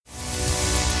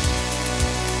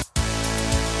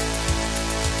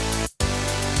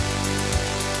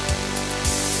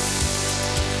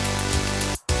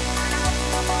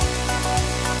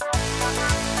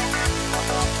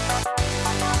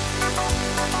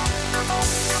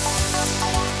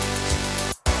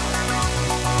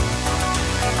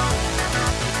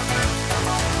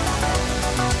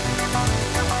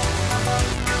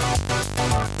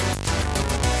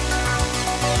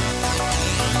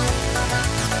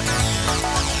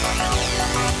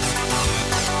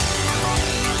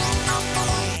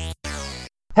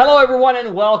Hello, everyone,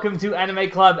 and welcome to Anime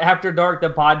Club After Dark, the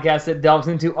podcast that delves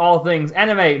into all things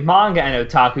anime, manga, and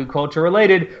otaku culture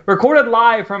related. Recorded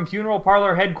live from Funeral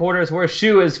Parlor headquarters, where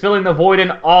Shu is filling the void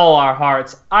in all our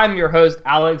hearts. I'm your host,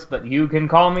 Alex, but you can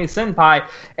call me Senpai.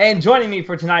 And joining me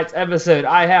for tonight's episode,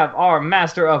 I have our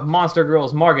master of Monster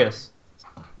Girls, Marcus.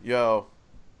 Yo,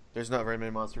 there's not very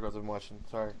many Monster Girls I'm watching.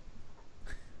 Sorry.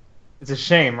 It's a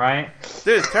shame, right?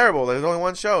 Dude, it's terrible. There's only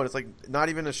one show, and it's like not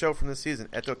even a show from this season.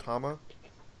 Etotama.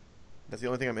 That's the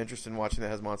only thing I'm interested in watching that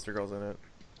has Monster Girls in it.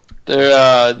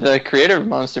 The creator of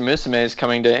Monster Musume is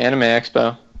coming to Anime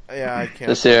Expo. Yeah, I can't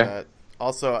this say year. that.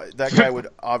 Also, that guy would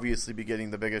obviously be getting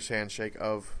the biggest handshake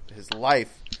of his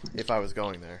life if I was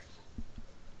going there.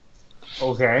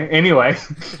 Okay, anyway.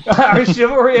 Our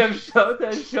chivalry of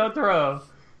Shota Shotaro.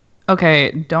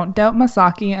 Okay, don't doubt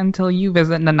Masaki until you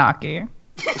visit Nanaki.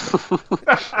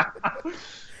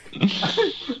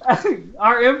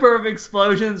 Our Emperor of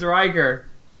Explosions, Riker.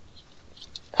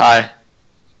 Hi.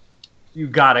 You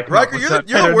gotta come up Riker, with you're something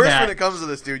the better than worst that. when it comes to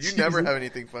this, dude. You never have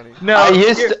anything funny. No, I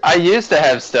used to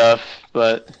have stuff,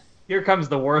 but here comes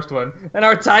the worst one. And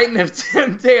our Titan of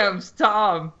Tim Tams,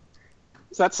 Tom.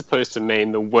 Is that supposed to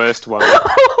mean the worst one? You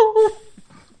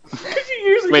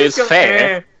usually Wait, just it's go,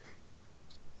 fair. eh.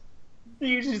 You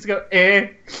usually just go, eh.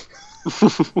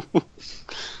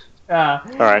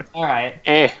 Alright.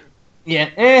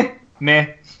 Yeah, meh.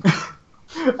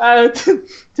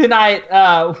 Tonight,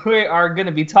 we are going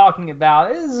to be talking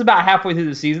about, this is about halfway through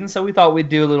the season, so we thought we'd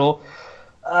do a little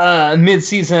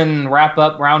mid-season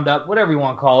wrap-up, roundup, whatever you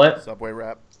want to call it. Subway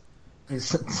rap.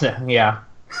 Yeah,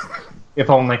 if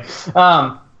only.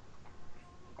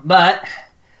 But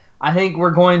I think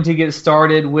we're going to get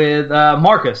started with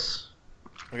Marcus.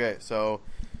 Okay, so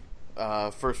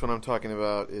first one I'm talking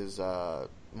about is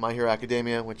My Hero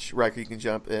Academia, which Riker, you can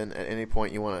jump in at any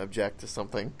point you want to object to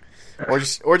something, or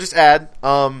just add.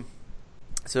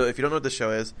 So if you don't know what this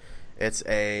show is, it's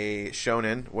a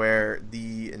shonen where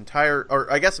the entire,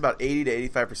 or I guess about 80 to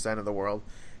 85% of the world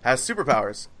has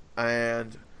superpowers,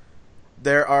 and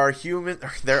there are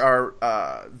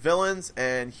villains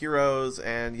and heroes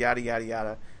and yada yada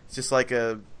yada. It's just like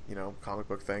a comic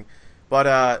book thing.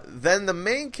 But then the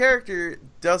main character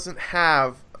doesn't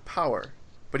have power,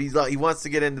 but he wants to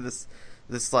get into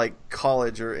this like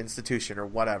college or institution or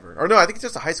whatever. Or no, I think it's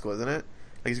just a high school, isn't it?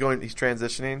 Like he's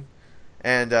transitioning,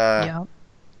 and Yeah.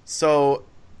 so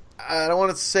I don't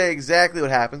want to say exactly what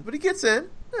happens, but he gets in.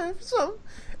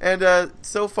 And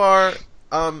so far,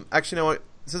 actually, you know what?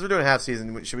 Since we're doing a half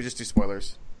season, should we just do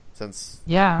spoilers? Since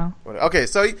Yeah. okay,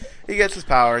 so he gets his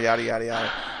power, yada yada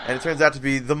yada, and it turns out to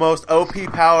be the most OP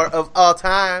power of all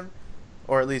time,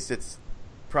 or at least it's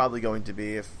probably going to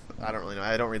be. If I don't really know,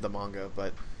 I don't read the manga,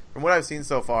 but from what I've seen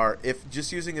so far, if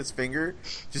just using his finger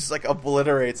just like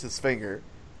obliterates his finger,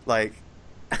 like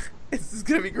it's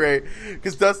gonna be great.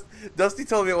 Because Dusty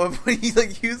told me at one point he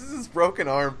like uses his broken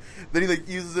arm, then he like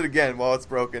uses it again while it's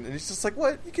broken, and he's just like,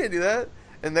 "What? You can't do that."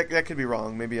 And that could be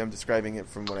wrong. Maybe I'm describing it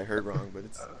from what I heard wrong, but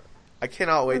I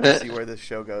cannot wait to see where this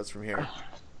show goes from here.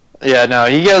 yeah, no,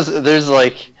 he goes. There's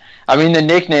like, I mean, the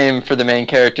nickname for the main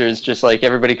character is just like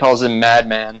everybody calls him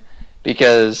Madman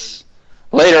because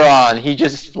later on he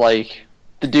just like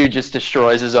the dude just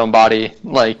destroys his own body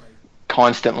like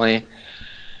constantly.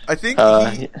 I think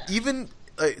even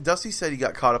Dusty said he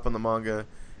got caught up on the manga,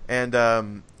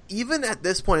 and even at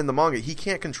this point in the manga, he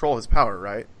can't control his power,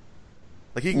 right?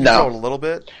 Like he can control it a little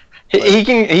bit. He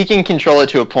can control it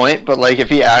to a point, but like if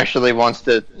he actually wants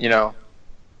to,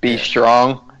 be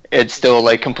strong, it still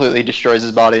like completely destroys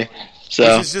his body.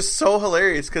 So Which is just so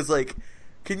hilarious because like,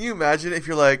 can you imagine if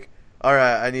you're like, all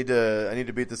right, I need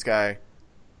to beat this guy,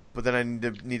 but then I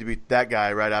need to beat that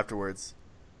guy right afterwards.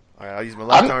 All right, I'll use my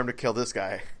left arm to kill this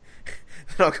guy.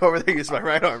 Then I'll go over there and use my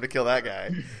right arm to kill that guy,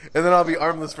 and then I'll be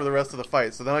armless for the rest of the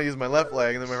fight. So then I'll use my left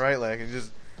leg and then my right leg, and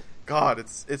just God,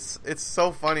 it's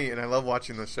so funny, and I love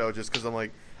watching the show just because I'm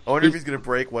like, I wonder if he's gonna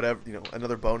break whatever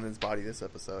another bone in his body this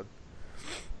episode.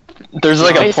 there's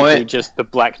like a Basically point. just the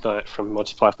Black Knight from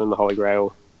Monty Python and the Holy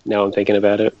Grail. Now I'm thinking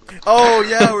about it. Oh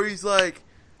yeah, where he's like,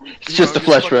 It's just a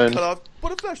flesh fucking wound. cut off,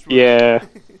 but a flesh wound. Yeah.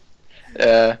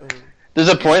 There's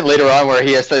a point later on where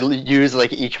he has to use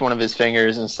like each one of his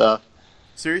fingers and stuff.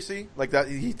 Seriously, like that.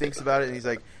 He thinks about it, and he's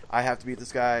like, I have to beat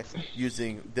this guy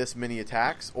using this many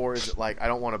attacks, or is it like I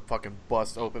don't want to fucking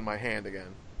bust open my hand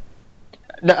again?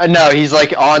 No, he's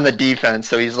like on the defense,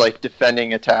 so he's like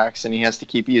defending attacks, and he has to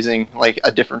keep using like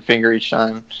a different finger each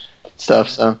time, stuff.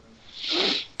 So,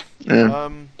 yeah.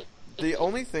 The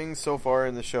only thing so far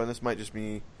in the show, and this might just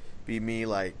be me,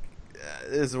 like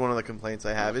this is one of the complaints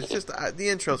I have. It's just the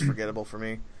intro's forgettable for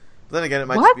me. But then again, it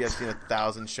might What? just be I've seen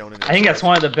 1,000 shonen. I think that's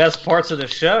one of the best parts of the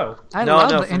show. I No,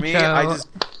 love no, the for intro.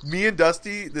 me and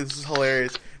Dusty, this is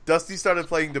hilarious. Dusty started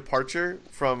playing Departure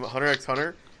from Hunter x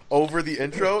Hunter over the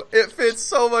intro. It fits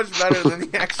so much better than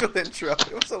the actual intro.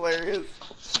 It was hilarious.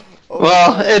 Oh,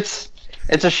 Well, God. it's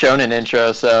a shonen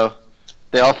intro, so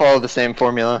they all follow the same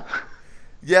formula.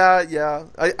 Yeah.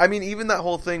 I mean, even that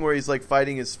whole thing where he's like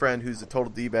fighting his friend who's a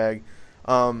total d-bag.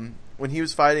 When he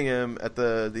was fighting him at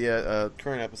the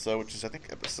current episode, which is I think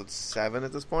episode 7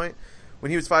 at this point, when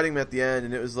he was fighting him at the end,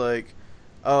 and it was like,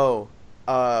 I'm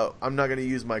not gonna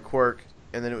use my quirk,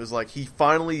 and then it was like he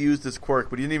finally used his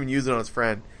quirk, but he didn't even use it on his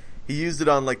friend. He used it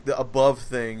on like the above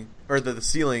thing or the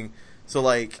ceiling, so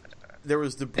like there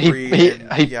was debris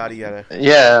and yada yada.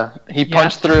 Yeah, he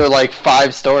punched through like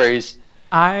 5 stories.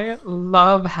 I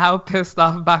love how pissed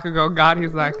off Bakugo got.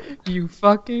 He's like, "You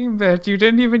fucking bitch! You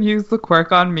didn't even use the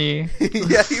quirk on me."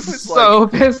 Yeah, he was so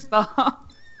pissed off.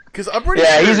 because I'm pretty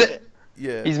sure.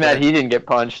 He's mad he didn't get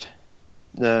punched.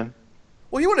 Well,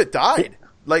 he would have died.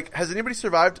 Like, has anybody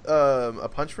survived a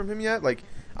punch from him yet? Like,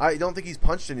 I don't think he's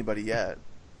punched anybody yet.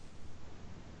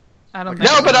 I don't. No,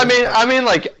 think No, but I mean,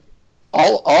 like,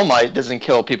 All Might doesn't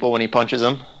kill people when he punches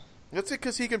them. That's it,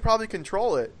 because he can probably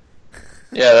control it.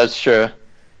 Yeah, that's true.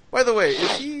 By the way,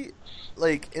 is he,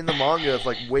 like, in the manga, if,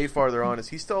 like, way farther on, is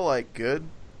he still, like, good?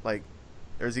 Like,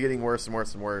 or is he getting worse and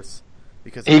worse and worse?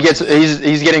 Because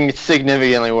He's getting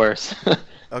significantly worse.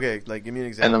 Okay, like, give me an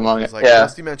example. In the manga, Because, like, yeah.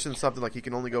 Dusty mentioned something like he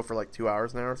can only go for, like, 2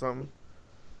 hours now or something.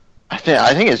 I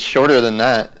think it's shorter than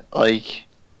that. Like,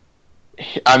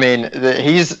 I mean,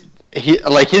 his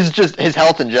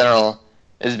health in general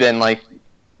has been like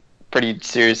pretty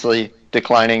seriously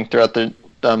declining throughout the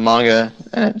manga,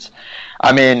 and it's,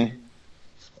 I mean,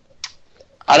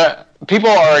 people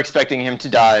are expecting him to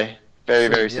die very,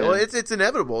 very soon. Yeah, well, it's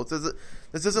inevitable.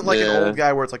 This isn't like an old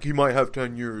guy where it's like he might have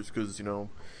 10 years because, you know,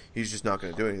 he's just not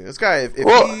going to do anything. This guy, if he...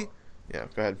 Yeah,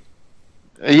 go ahead.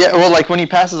 Yeah, well, like when he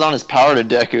passes on his power to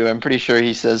Deku, I'm pretty sure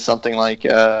he says something like,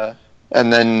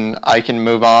 and then I can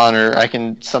move on, or I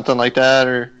can something like that,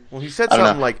 or... Well, he said I don't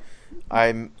something know. like,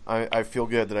 I feel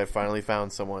good that I finally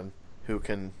found someone who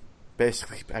can,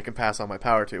 basically, I can pass on my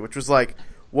power to, which was like,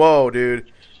 whoa, dude,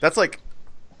 that's like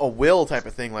a will type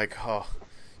of thing, like, oh,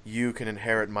 you can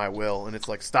inherit my will, and it's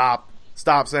like, stop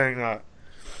saying that.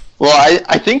 Well,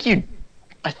 I think you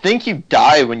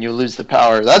die when you lose the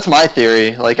power. That's my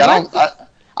theory. Like,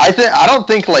 I don't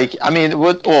think, like, I mean,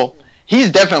 well,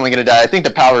 he's definitely going to die. I think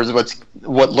the power is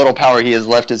what little power he has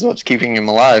left is what's keeping him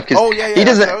alive. Oh, yeah, he that's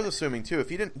doesn't. what I was assuming, too. If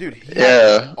he didn't, dude, he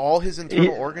had all his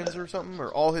internal organs or something,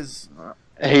 or all his...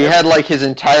 He had, like, his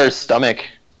entire stomach,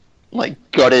 like,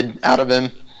 gutted out of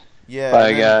him. Yeah, by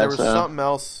and a then guy, there was so. something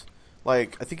else,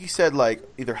 like, I think he said, like,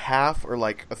 either half or,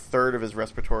 like, a third of his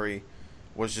respiratory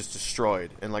was just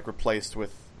destroyed and, like, replaced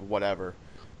with whatever.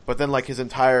 But then, like, his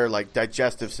entire, like,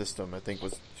 digestive system, I think,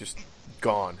 was just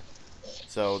gone.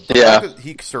 So the fact that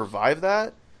he survived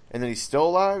that, and then he's still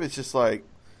alive, it's just like,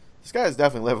 this guy has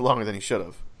definitely lived longer than he should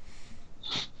have.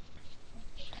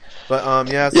 But,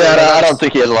 yeah. So I don't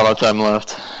think he has a lot of time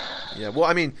left. Yeah, well,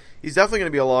 I mean, he's definitely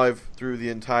going to be alive through the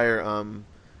entire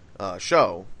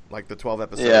show, like the 12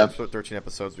 episodes, 13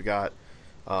 episodes we got.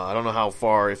 I don't know how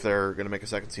far, if they're going to make a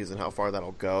second season, how far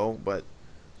that'll go, but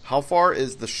how far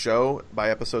is the show by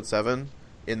episode 7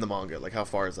 in the manga? Like, how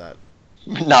far is that?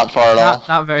 Not far at all.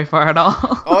 Not very far at all.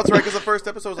 Oh, that's right, because the first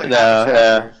episode was like No, half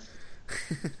a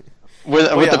chapter.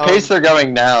 With the pace they're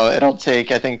going now, it'll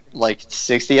take, I think, like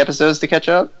 60 episodes to catch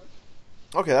up.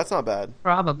 Okay, that's not bad.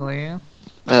 Probably.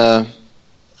 But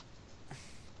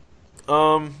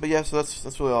yeah, so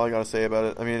that's really all I got to say about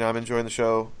it. I mean, I'm enjoying the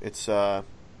show. It's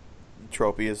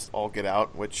tropey is all get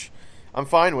out, which I'm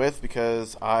fine with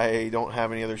because I don't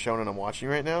have any other shonen I'm watching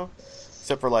right now,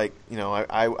 except for, like, you know,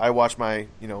 I watch my,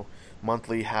 you know,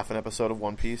 monthly half an episode of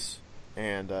One Piece,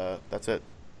 and that's it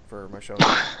for my show.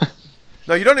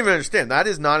 No, you don't even understand. That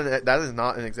is not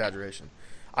an exaggeration.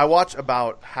 I watch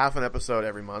about half an episode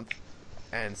every month,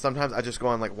 and sometimes I just go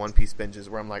on, like, One Piece binges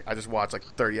where I'm like, I just watch like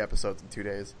 30 episodes in 2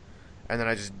 days, and then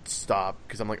I just stop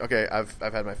because I'm like, okay, I've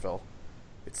had my fill.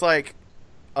 It's like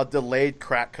a delayed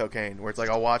crack cocaine where it's like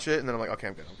I'll watch it and then I'm like, okay,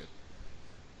 I'm good.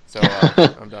 So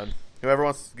I'm done. Whoever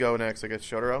wants to go next, I guess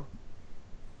Shotaro.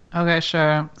 Okay,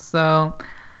 sure. So,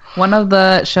 one of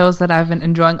the shows that I've been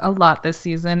enjoying a lot this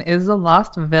season is The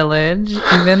Lost Village,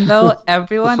 even though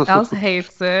everyone else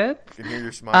hates it. I can hear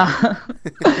your smile.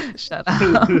 Shut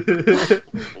up.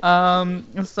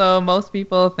 So most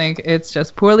people think it's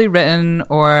just poorly written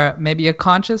or maybe a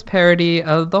conscious parody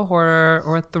of the horror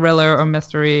or thriller or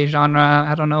mystery genre.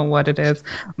 I don't know what it is.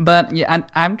 But yeah,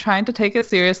 I'm trying to take it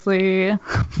seriously.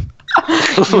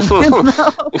 Even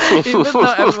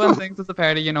though everyone thinks it's a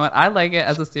parody, you know what? I like it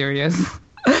as a serious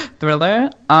thriller.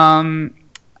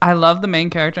 I love the main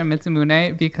character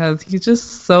Mitsumune because he's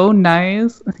just so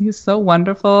nice. He's so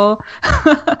wonderful.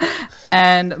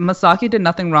 And Masaki did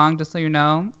nothing wrong, just so you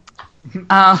know.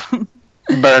 Burn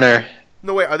her.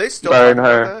 No, wait, are they still Burn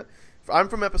talking her. about that? I'm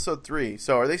from episode 3,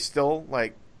 so are they still,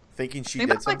 like, thinking she I think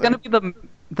did that's like something? gonna be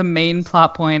the main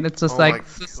plot point. It's just Oh my like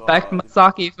suspect God.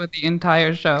 Masaki for the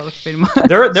entire show, pretty much.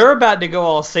 They're about to go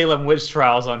all Salem witch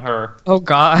trials on her. Oh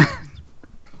god.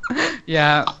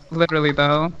 Yeah, literally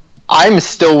though. I'm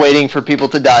still waiting for people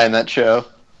to die in that show.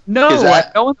 No, Is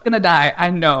that- no one's gonna die. I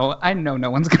know no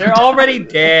one's gonna They're die. already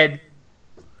dead.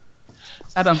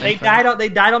 I don't They think so.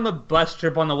 died on the bus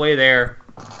trip on the way there.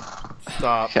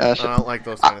 Stop. Gosh. I don't like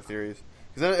those kind of theories.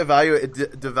 Because then it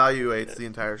devaluates the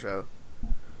entire show.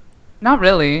 Not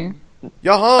really.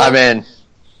 Yo-ho! I mean,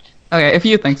 Okay, if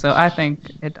you think so, I think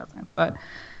it doesn't. But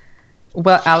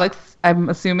well, Alex, I'm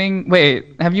assuming.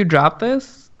 Wait, have you dropped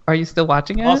this? Are you still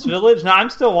watching it? Lost Village? No, I'm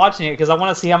still watching it because I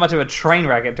want to see how much of a train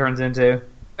wreck it turns into.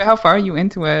 Wait, how far are you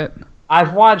into it?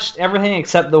 I've watched everything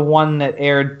except the one that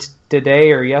aired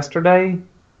today or yesterday.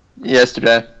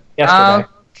 yesterday. Yesterday.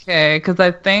 Okay, because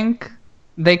I think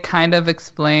they kind of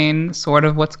explain sort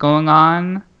of what's going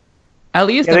on. At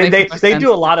least Yeah, it they makes more they sense.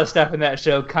 do a lot of stuff in that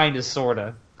show, kind of,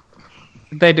 sorta.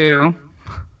 They do.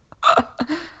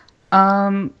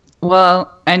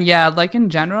 Well, and yeah, like in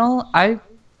general, I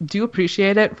do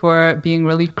appreciate it for being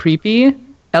really creepy,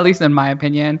 at least in my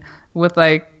opinion, with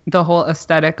like the whole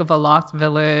aesthetic of a lost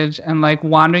village and like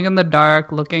wandering in the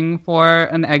dark looking for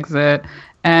an exit.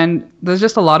 And there's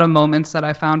just a lot of moments that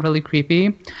I found really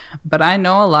creepy, but I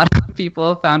know a lot of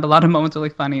people found a lot of moments really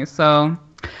funny. So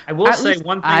I will At say least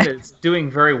one thing I- that's doing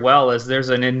very well is there's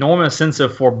an enormous sense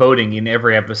of foreboding in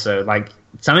every episode. Like,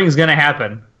 something's going to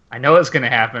happen. I know it's going to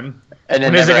happen. And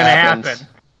When is it going to happen?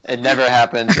 It never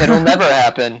happens. It'll never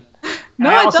happen. no,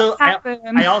 I it also, does happen.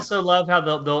 I also love how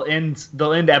they'll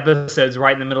end episodes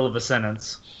right in the middle of a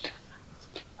sentence.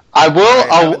 I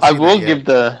haven't I seen will that give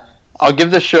yet. I'll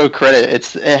give the show credit.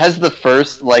 It has the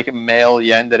first like male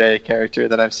yandere character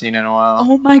that I've seen in a while.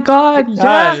 Oh my god, It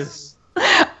yes! does.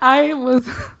 I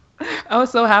was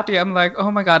so happy. I'm like,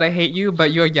 oh my god, I hate you,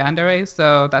 but you're yandere,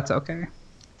 so that's okay.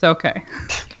 It's okay.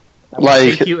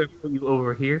 Like Take you and put you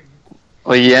over here.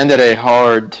 yandere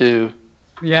hard too.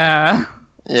 Yeah.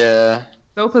 Yeah.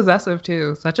 So possessive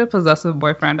too. Such a possessive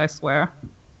boyfriend, I swear.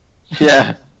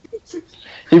 Yeah.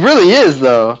 He really is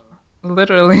though.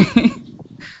 Literally.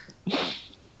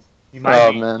 You might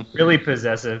Oh be man. really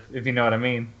possessive, if you know what I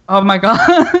mean. Oh my god.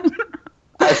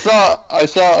 I saw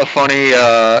a funny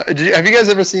have you guys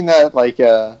ever seen that like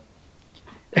it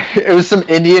was some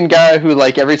Indian guy who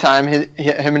like every time him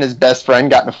and his best friend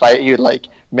got in a fight he would like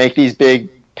make these big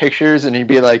pictures and he'd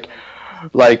be like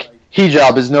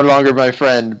hijab is no longer my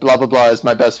friend, blah blah blah is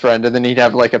my best friend, and then he'd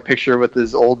have like a picture with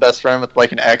his old best friend with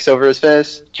like an X over his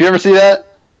face. Did you ever see that?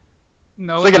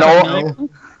 No. It's like an I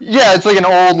don't Yeah, it's like an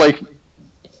old like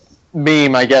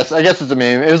meme, I guess. I guess it's a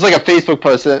meme. It was like a Facebook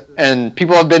post, and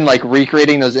people have been like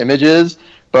recreating those images,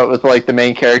 but with like the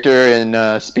main character in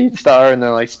Speedstar, and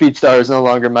they're like, Speedstar is no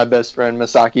longer my best friend,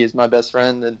 Masaki is my best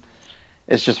friend, and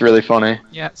it's just really funny.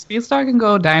 Yeah, Speedstar can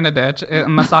go die in a ditch.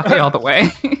 Masaki all the way.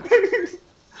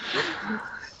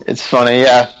 It's funny,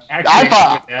 yeah. Actually, I I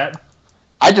thought- agree with that.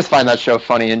 I just find that show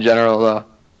funny in general, though.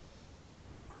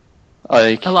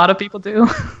 Like, A lot of people do.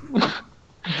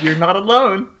 You're not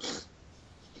alone.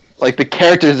 like the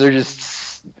characters are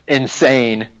just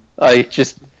insane, like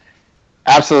just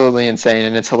absolutely insane,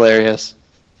 and it's hilarious.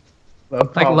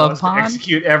 Love Like Paul Love wants to Pond?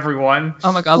 execute everyone.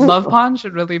 Oh my god, Love Pond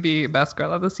should really be best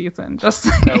girl of the season. Just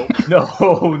No,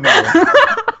 no.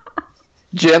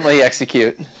 Gently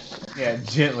execute. Yeah,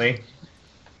 gently.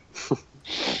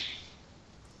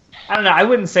 I don't know. I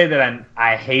wouldn't say that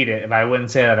I hate it, but I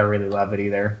wouldn't say that I really love it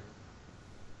either.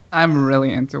 I'm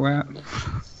really into it.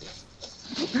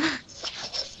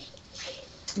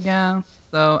 Yeah,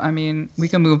 so I mean, we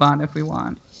can move on if we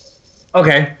want.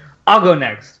 Okay, I'll go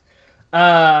next.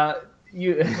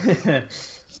 You,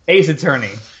 Ace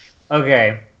Attorney.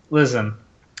 Okay, listen.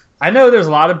 I know there's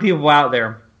a lot of people out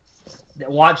there that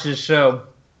watch this show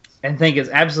and think it's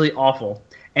absolutely awful.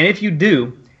 And if you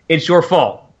do, it's your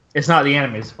fault. It's not the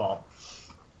anime's fault.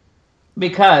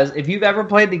 Because if you've ever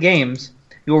played the games,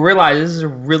 you'll realize this is a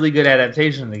really good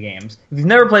adaptation of the games. If you've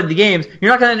never played the games, you're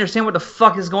not going to understand what the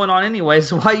fuck is going on anyway,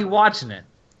 so why are you watching it?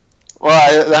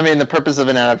 Well, I mean, the purpose of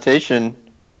an adaptation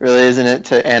really isn't it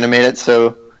to animate it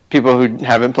so people who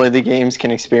haven't played the games can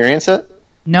experience it?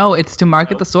 No, it's to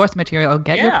market Nope. the source material.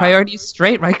 Get your Yeah. priorities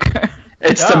straight, Riker.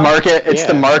 It's to market. It's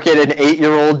to Yeah. market an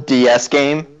 8-year-old DS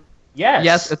game. Yes.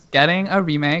 Yes, it's getting a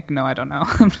remake. No, I don't know.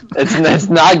 It's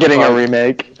not getting a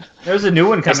remake. There's a new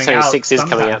one coming out. S26 is coming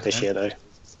sometime out this soon. year, though.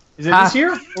 Is it this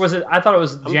year? Or was it? I thought it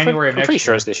was January of I'm next pretty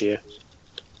sure year. it's this year.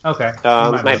 Okay.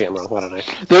 Maybe I'm wrong. I don't know.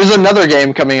 There's another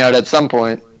game coming out at some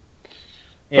point.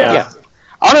 Yeah. Yeah.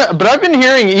 But I've been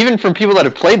hearing even from people that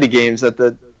have played the games that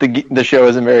the show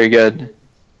isn't very good.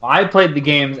 I played the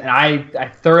games and I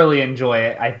thoroughly enjoy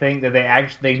it. I think that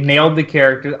they nailed the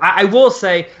characters. I will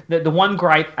say that the one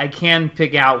gripe I can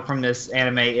pick out from this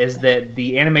anime is that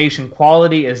the animation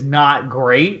quality is not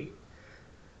great.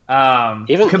 Even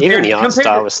the art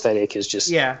style aesthetic is just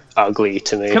Yeah. ugly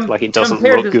to me. Like, it doesn't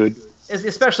compared look to- good.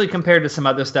 especially compared to some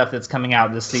other stuff that's coming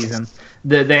out this season.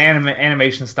 The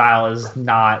animation style is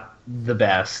not the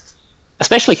best.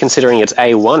 Especially considering it's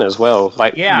A1 as well.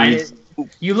 Like, Yeah,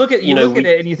 you look at you know, it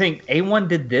and you think A1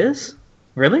 did this?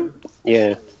 Really?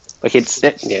 yeah. Like,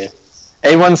 yeah.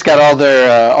 A1's got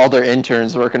all their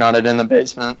interns working on it in the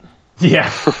basement.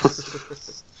 Yeah.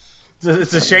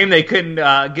 It's a shame they couldn't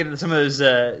get some of those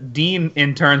Dean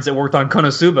interns that worked on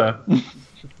Konosuba.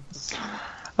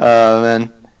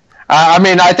 Man. I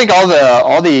mean, I think all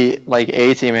the like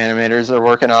A-team animators are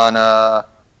working on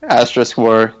Asterisk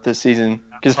War this season.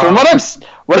 Because from what I've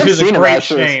Which is a seen of great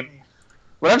Asterisk, shame.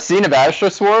 what I've seen of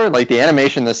Asterisk War, like the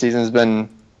animation this season has been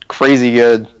crazy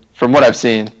good. From what I've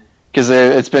seen, because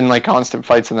it's been like constant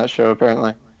fights in that show.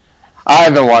 Apparently, I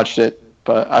haven't watched it,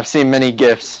 but I've seen many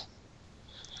gifs.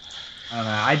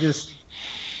 I don't know.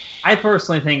 I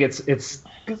personally think it's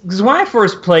because when I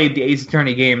first played the Ace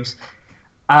Attorney games,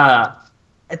 I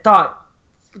thought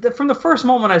that from the first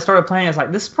moment I started playing, I was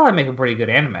like, this is probably make a pretty good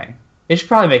anime. They should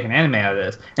probably make an anime out of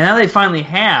this. And now they finally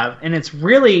have, and it's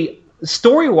really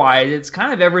story-wise, it's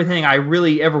kind of everything I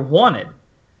really ever wanted.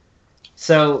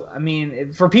 So, I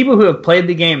mean, for people who have played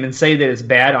the game and say that it's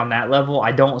bad on that level,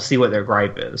 I don't see what their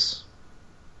gripe is.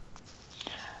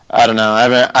 I don't know. I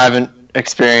haven't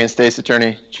experienced Ace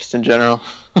Attorney just in general.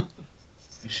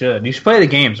 You should. You should play the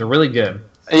games. They're really good.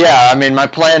 Yeah, I mean, my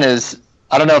plan is,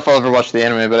 I don't know if I'll ever watch the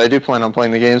anime, but I do plan on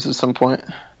playing the games at some point.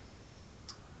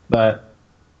 But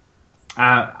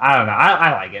I don't know.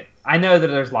 I like it. I know that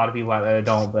there's a lot of people out there that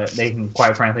don't, but they can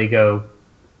quite frankly go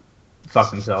fuck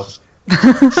themselves.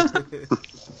 I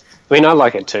mean, I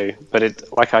like it too, but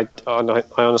I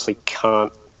honestly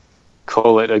can't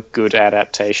call it a good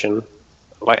adaptation.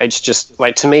 Like, it's just,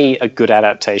 like, to me, a good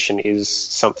adaptation is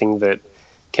something that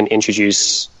can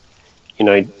introduce,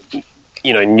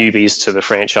 newbies to the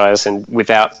franchise and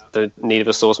without the need of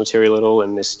a source material at all.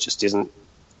 And this just isn't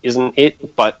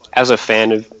it. But as a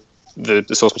fan of the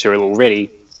source material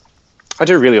already, I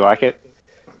do really like it.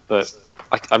 But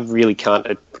I really can't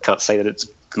say that it's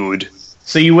good.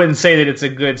 So you wouldn't say that it's a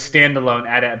good standalone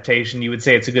adaptation. You would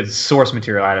say it's a good source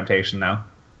material adaptation, though.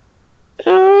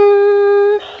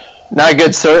 Not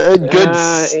good.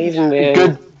 Even then.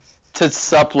 Good to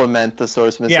supplement the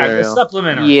source material. Yeah,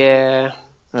 supplementary.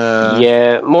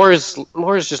 Yeah. More is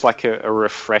just like a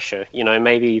refresher.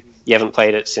 Maybe you haven't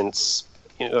played it since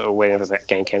whenever that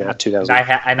game came out,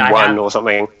 2001 or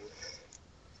something.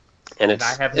 And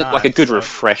it's like a good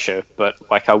refresher, but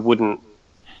like I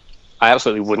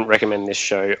absolutely wouldn't recommend this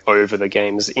show over the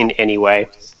games in any way.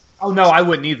 Oh no, I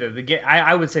wouldn't either.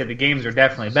 I would say the games are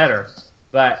definitely better,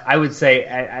 but I would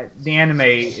say the anime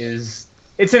it's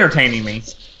entertaining me,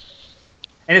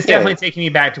 and it's definitely taking me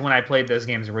back to when I played those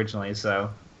games originally. So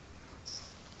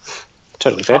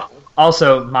totally fair.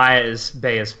 Also, Maya is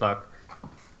bae as fuck.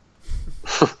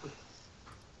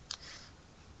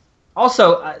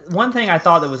 Also, one thing I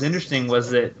thought that was interesting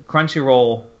was that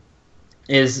Crunchyroll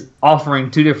is offering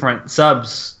two different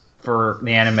subs for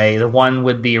the anime. The one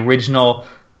with the original,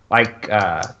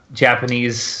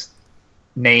 Japanese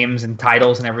names and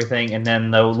titles and everything, and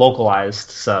then the localized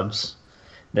subs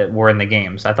that were in the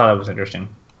games. I thought that was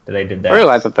interesting that they did that. I really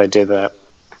like that they did that.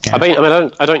 Yeah.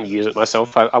 I don't use it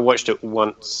myself. I watched it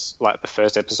once, like the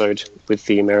first episode with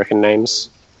the American names.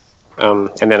 And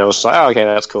then I was like, oh, okay,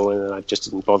 that's cool. And then I just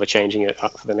didn't bother changing it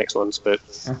up for the next ones. But,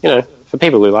 for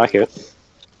people who like it,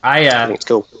 I think it's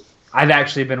cool. I've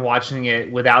actually been watching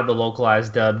it without the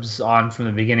localized dubs on from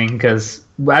the beginning because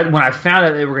when I found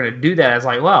out they were going to do that, I was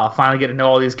like, well, I'll finally get to know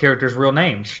all these characters' real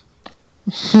names.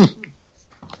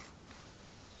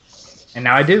 And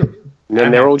now I do. And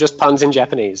then they're all just puns in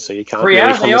Japanese, so you can't really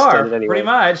understand it anyway. Pretty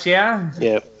much, yeah.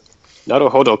 Yeah.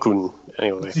 Naruhodo-kun.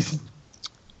 Anyway.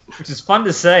 Which is fun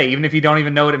to say, even if you don't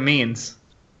even know what it means.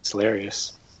 It's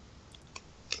hilarious.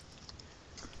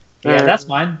 Yeah, that's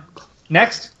mine.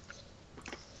 Next.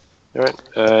 All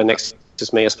right. Next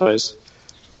is me, I suppose.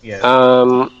 Yeah.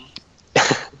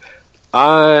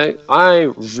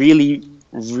 I really,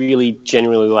 really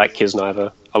genuinely like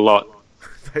Kiznaiver a lot.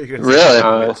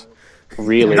 Really?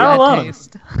 Really. You're not alone.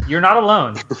 You're not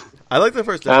alone. I like the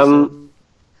first episode.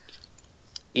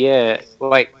 Yeah,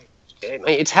 like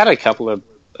it's had a couple of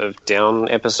down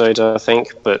episodes, I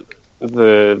think, but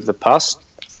the past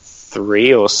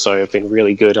 3 or so have been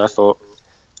really good, I thought.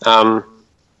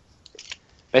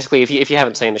 Basically, if you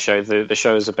haven't seen the show, the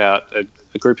show is about a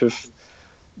group of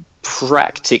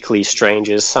practically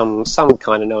strangers. Some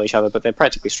kind of know each other, but they're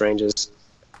practically strangers,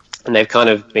 and they've kind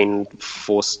of been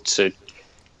forced to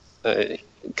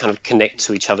kind of connect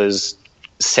to each other's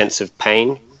sense of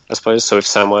pain, I suppose. So if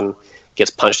someone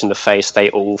gets punched in the face, they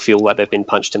all feel like they've been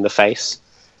punched in the face.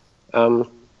 And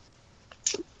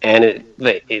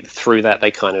through that,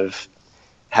 they kind of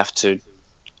have to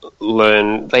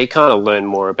learn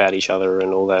more about each other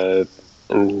and all that.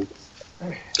 And,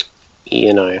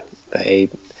 you know, they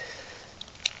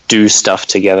do stuff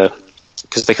together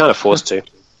because they're kind of forced to.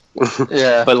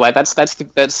 Yeah. But like that's basically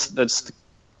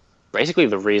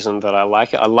the reason that I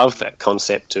like it. I love that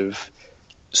concept of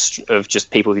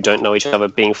just people who don't know each other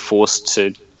being forced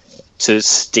to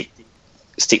stick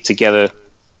together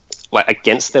like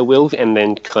against their will, and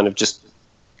then kind of just,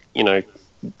 you know,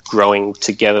 growing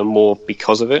together more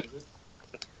because of it.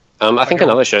 I think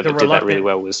another show that did that really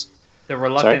well was The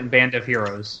Reluctant Band of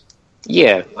Heroes.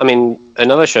 Yeah, I mean,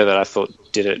 another show that I thought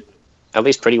did it at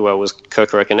least pretty well was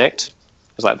Kokoro Connect. It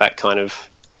was like that kind of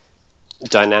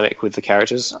dynamic with the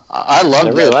characters. I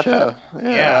love that show.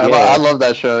 Yeah, I love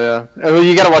that show. Yeah, well,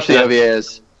 you got to watch the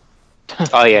OVAs.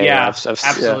 Oh yeah, I've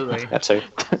absolutely. That too.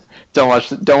 Don't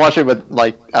watch it with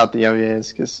like out the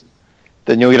OVAs, because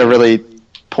then you'll get a really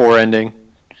poor ending.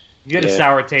 You get a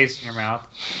sour taste in your mouth.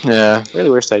 Yeah, really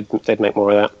wish they'd make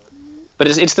more of that. But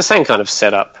it's the same kind of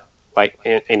setup, like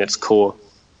in its core.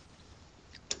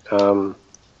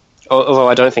 Although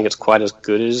I don't think it's quite as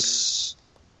good as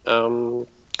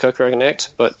Kokoro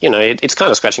Connect, but you know, it's kind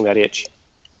of scratching that itch. Is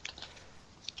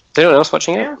anyone else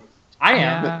watching it? I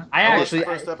am. Yeah. I actually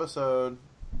first episode.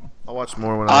 I'll watch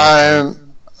more when I'm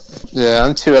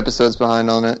 2 episodes behind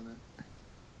on it.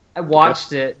 I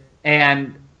watched it,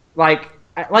 and like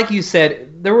you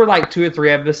said, there were like 2 or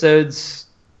 3 episodes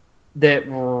that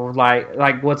were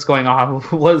like what's going on?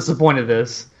 What's the point of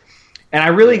this? And I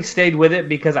really stayed with it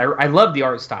because I love the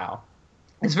art style.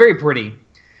 It's very pretty,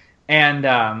 and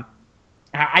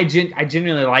I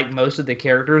genuinely like most of the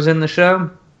characters in the show,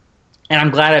 and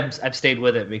I'm glad I've stayed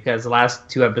with it because the last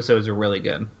 2 episodes are really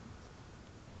good.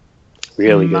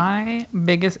 Really good. My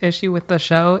biggest issue with the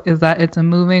show is that it's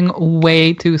moving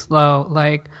way too slow.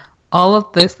 Like, all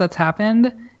of this that's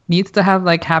happened needs to have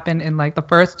like happened in like the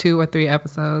first 2 or 3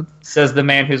 episodes. Says the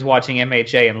man who's watching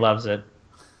MHA and loves it.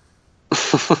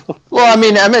 Well, I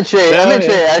mean,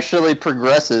 MHA actually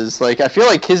progresses. Like, I feel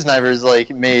like Kiznaiver's like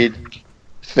made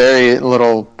very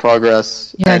little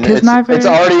progress. Yeah, Kiznaiver, it's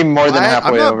already more than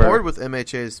halfway over. I'm not bored with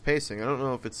MHA's pacing. I don't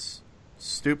know if it's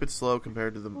stupid slow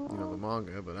compared to the the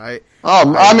manga, but I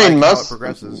mean, most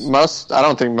I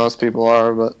don't think most people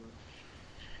are, but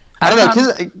I don't know.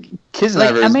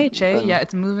 Kiznaiver, like MHA,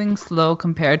 it's moving slow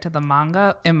compared to the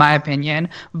manga, in my opinion.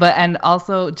 And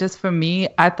also, just for me,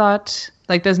 I thought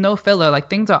like there's no filler. Like,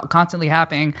 things are constantly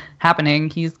happening.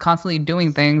 He's constantly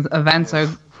doing things. Events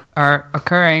are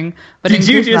occurring. But did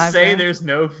you just say there's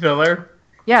no filler?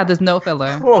 Yeah, there's no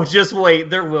filler. Oh, just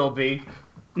wait, there will be.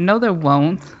 No, there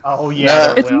won't. Oh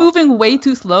yeah, it's moving way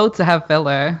too slow to have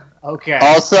filler. Okay.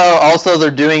 Also, they're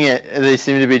doing it. They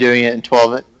seem to be doing it in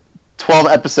 12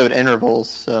 episode intervals.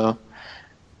 So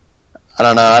I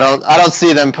don't know. I don't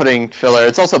see them putting filler.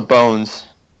 It's also Bones.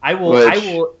 I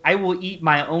will eat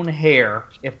my own hair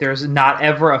if there's not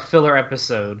ever a filler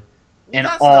episode in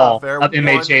all of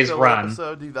MHA's run.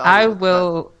 I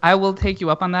will take you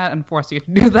up on that and force you to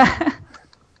do that.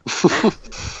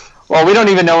 Well, we don't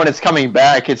even know when it's coming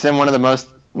back. It's in one of the most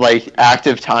like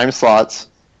active time slots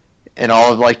in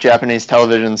all of like Japanese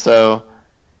television, so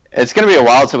it's going to be a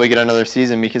while till we get another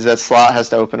season because that slot has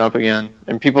to open up again,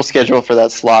 and people schedule for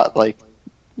that slot like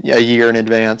a year in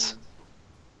advance.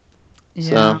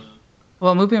 Yeah. So.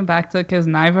 Well, moving back to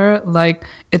Kiznaiver, like,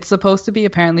 it's supposed to be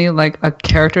apparently like a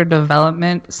character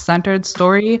development centered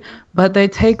story, but they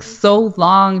take so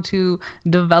long to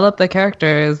develop the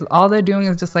characters. All they're doing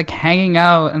is just like hanging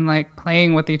out and like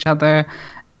playing with each other,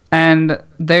 and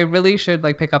they really should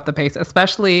like pick up the pace,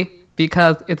 especially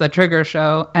because it's a Trigger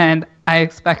show, and I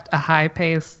expect a high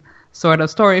pace sort of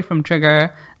story from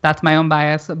Trigger. That's my own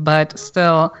bias, but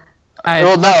still, I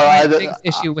have a big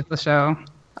issue with the show.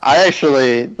 I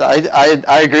agree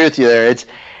with you there.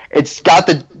 It's got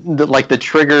the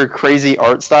Trigger crazy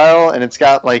art style, and it's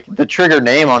got like the Trigger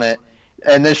name on it,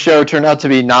 And this show turned out to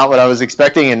be not what I was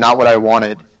expecting and not what I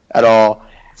wanted at all.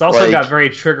 It's also got very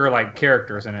Trigger-like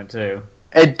characters in it, too.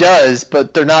 It does,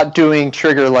 but they're not doing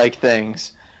Trigger-like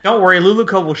things. Don't worry,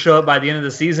 Luluco will show up by the end of the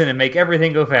season and make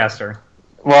everything go faster.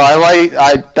 Well,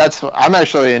 I'm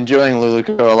actually enjoying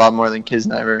Luluco a lot more than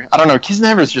Kiznaiver. I don't know,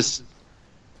 Kiznaiver's just,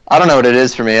 I don't know what it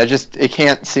is for me. It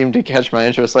can't seem to catch my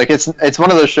interest. Like, it's one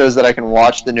of those shows that I can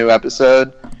watch the new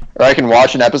episode, or I can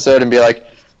watch an episode and be like,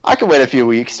 I could wait a few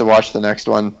weeks to watch the next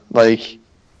one. Like,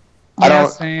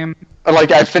 same.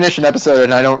 Like, I finish an episode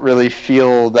and I don't really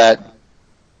feel that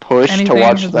push to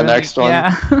watch the next one.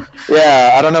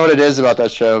 Yeah, I don't know what it is about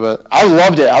that show, but I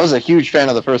loved it. I was a huge fan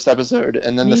of the first episode,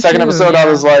 and then the second episode I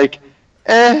was like,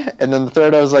 and then the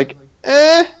third I was like,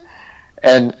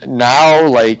 and now,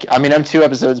 like, I mean, I'm 2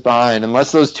 episodes behind.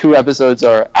 Unless those 2 episodes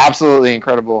are absolutely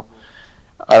incredible,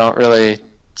 I don't really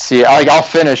see, like, I'll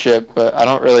finish it, but I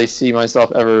don't really see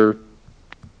myself ever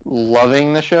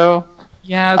loving the show.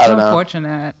 Yeah, it's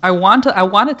unfortunate. I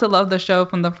wanted to love the show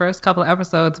from the first couple of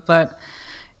episodes, but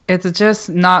it's just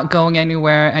not going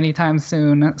anywhere anytime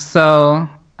soon. So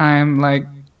I'm like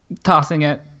tossing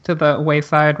it to the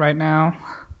wayside right now.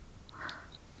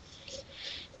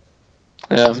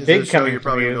 Yeah, is it a show you're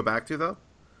probably gonna go back to though?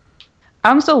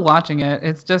 I'm still watching it.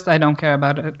 It's just I don't care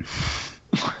about it.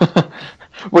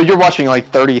 Well, you're watching like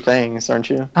 30 things,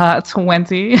 aren't you?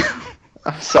 20.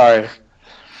 Sorry.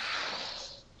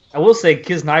 I will say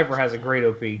Kiznaiver has a great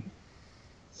OP. It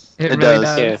really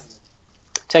does. Yeah.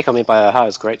 Take On Me by A-ha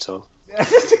is a great song.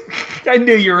 I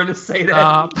knew you were going to say that.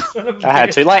 I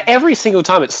had to. Like, every single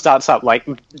time it starts up, like,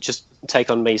 just Take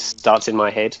On Me starts in my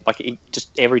head. Like,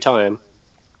 just every time.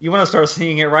 You want to start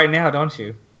singing it right now, don't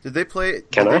you? Did they play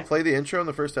the intro in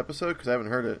the first episode? Because I haven't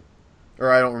heard it.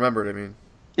 Or I don't remember it, I mean.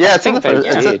 Yeah, it's in the first.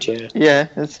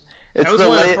 That was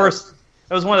one of the first.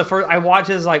 That was one of the first. I watched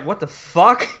it, like, what the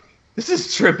fuck? This is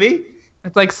trippy.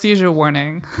 It's like seizure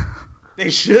warning. They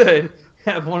should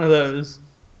have one of those.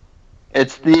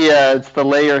 It's the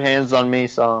Lay Your Hands on Me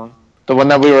song. The one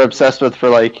that we were obsessed with for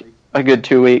like a good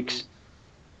 2 weeks.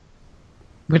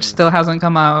 Which still hasn't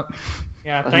come out.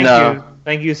 Yeah, thank you.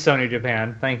 Thank you, Sony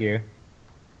Japan. Thank you.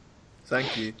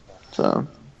 Thank you. So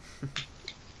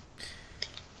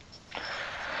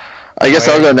I guess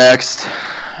I'll go next.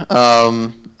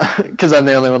 Because I'm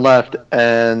the only one left.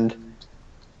 And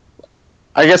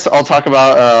I guess I'll talk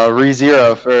about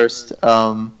ReZero first.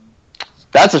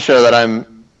 That's a show that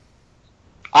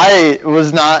I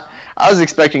was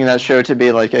expecting that show to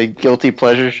be like a guilty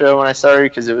pleasure show when I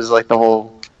started, because it was like the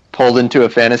whole pulled into a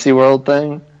fantasy world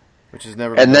thing. Which has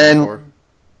never been done before.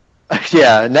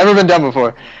 Yeah, never been done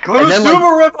before.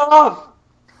 Konosuba rip-off!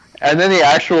 And then the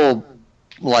actual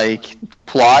like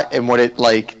plot and what it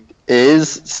like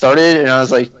is started, and I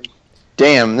was like,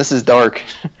 damn, this is dark.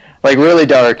 Like, really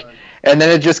dark. And then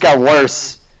it just got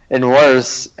worse and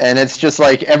worse, and it's just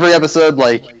like every episode,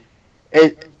 like,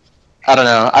 I don't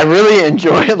know. I really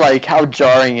enjoy like how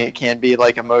jarring it can be,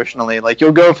 like, emotionally. Like,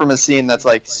 you'll go from a scene that's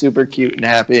like super cute and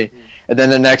happy, and then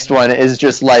the next one is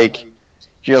just like,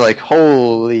 you're like,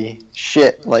 holy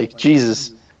shit, like,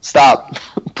 Jesus, stop,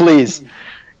 please,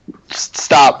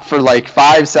 stop for like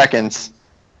 5 seconds,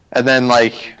 and then,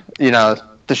 like, you know,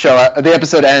 the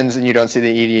episode ends and you don't see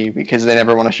the ED because they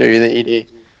never want to show you the ED.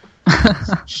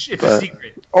 It's a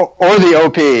secret. Or the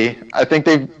OP. I think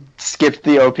they've skipped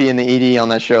the OP and the ED on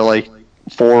that show like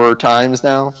 4 times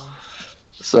now.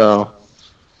 So.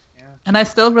 Yeah. And I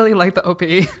still really like the OP.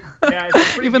 Yeah,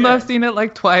 it's even though I've seen it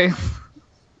like twice.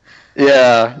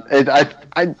 Yeah, it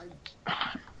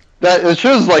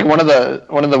show's like one of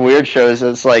the weird shows.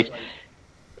 It's like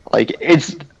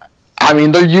it's. I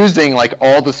mean, they're using like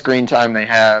all the screen time they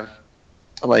have.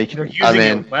 Like, they're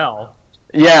using it well.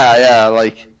 Yeah,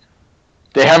 like.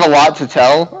 They have a lot to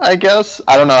tell, I guess.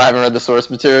 I don't know. I haven't read the source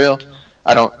material.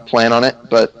 I don't plan on it,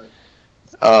 but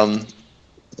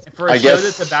for a show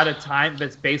that's about a time,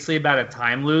 that's basically about a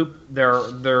time loop,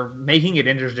 they're making it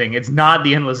interesting. It's not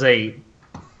the Endless 8.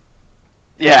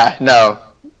 Yeah, no,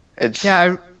 it's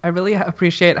I really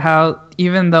appreciate how,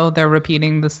 even though they're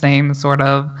repeating the same sort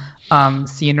of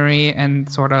scenery and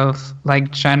sort of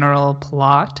like general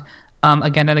plot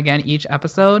again and again each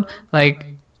episode, like,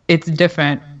 it's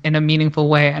different in a meaningful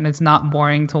way, and it's not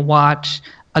boring to watch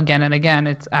again and again.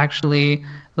 It's actually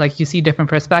like you see different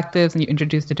perspectives and you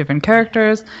introduce to different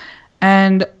characters,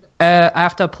 and I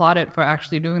have to applaud it for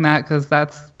actually doing that, because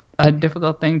that's a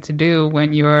difficult thing to do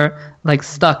when you're like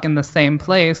stuck in the same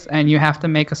place and you have to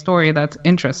make a story that's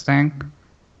interesting.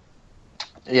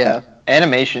 Yeah,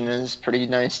 animation is pretty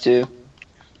nice too.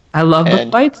 I love the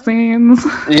fight scenes.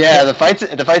 Yeah, the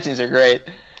fight scenes are great.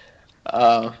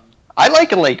 I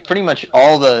like pretty much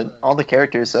all the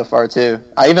characters so far too.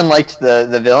 I even liked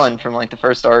the villain from like the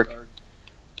first arc.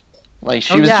 Like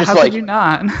she was just how like, could you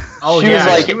not? Oh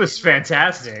yeah, she was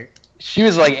fantastic. She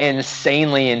was like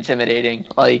insanely intimidating.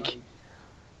 Like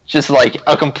just like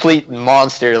a complete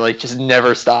monster. Like just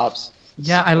never stops.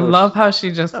 Yeah, I love how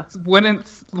she just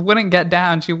wouldn't get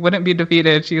down. She wouldn't be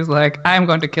defeated. She's like, I'm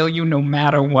going to kill you no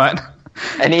matter what.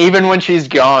 And even when she's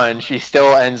gone, she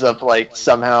still ends up like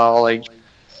somehow like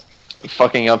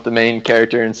fucking up the main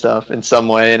character and stuff in some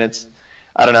way, and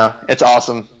I don't know, it's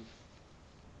awesome.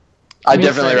 I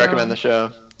definitely recommend the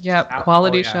show. Yeah,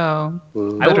 quality show.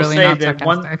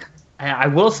 I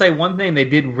will say one thing they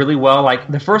did really well. Like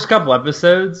the first couple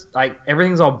episodes, like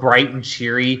everything's all bright and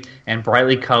cheery and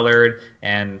brightly colored,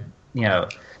 and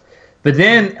But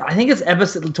then I think it's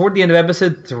toward the end of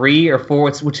episode 3 or 4,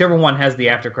 it's whichever one has the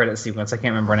after credit sequence. I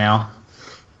can't remember now.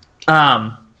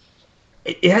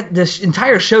 This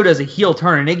entire show does a heel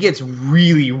turn, and it gets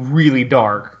really, really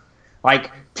dark,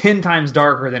 like 10 times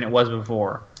darker than it was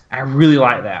before. I really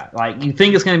like that. Like you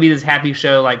think it's going to be this happy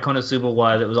show, like Konosuba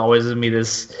was. It was always going to be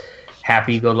this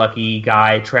happy-go-lucky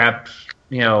guy trapped,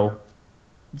 in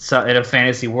a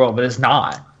fantasy world, but it's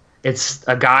not. It's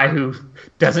a guy who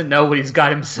doesn't know what he's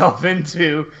got himself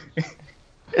into.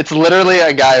 It's literally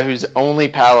a guy whose only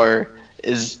power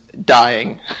is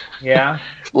dying. Yeah.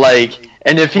 Like,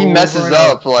 and if he messes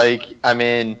up, like, I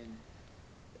mean,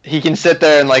 he can sit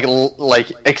there and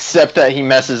like accept that he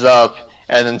messes up,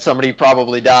 and then somebody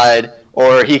probably died,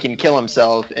 or he can kill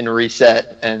himself and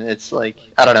reset, and it's like,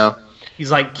 I don't know.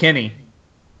 He's like Kenny.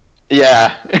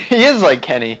 Yeah, he is like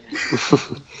Kenny.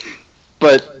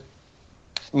 But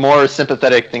more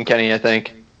sympathetic than Kenny, I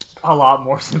think. A lot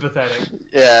more sympathetic.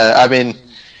 Yeah, I mean,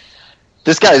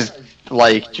 this guy's,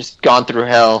 like, just gone through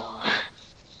hell.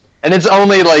 And it's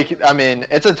only, like, I mean,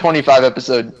 it's a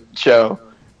 25-episode show,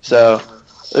 so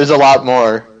there's a lot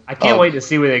more. I can't wait to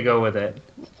see where they go with it.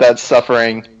 That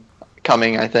suffering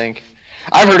coming, I think.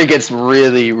 I've heard it gets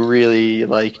really, really,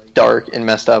 like, dark and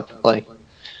messed up. Like,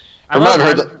 I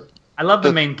love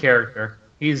the main character.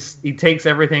 He takes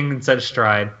everything in such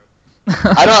stride.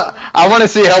 I want to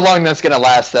see how long that's gonna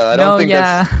last, though. I don't think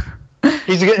that's.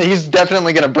 He's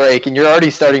definitely gonna break, and you're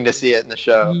already starting to see it in the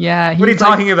show. Yeah. What are you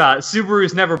talking about?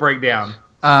 Subarus never break down.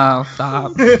 Oh,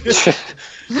 stop.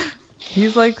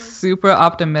 He's like super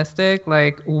optimistic,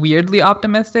 like weirdly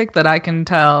optimistic, that I can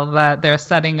tell that they're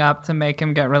setting up to make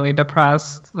him get really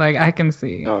depressed. Like I can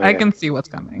see what's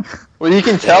coming. Well, you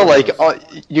can tell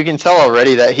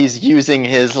already that he's using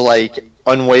his like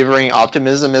unwavering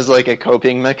optimism as like a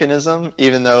coping mechanism,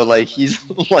 even though like he's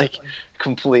like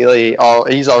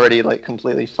he's already like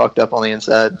completely fucked up on the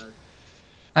inside.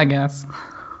 I guess.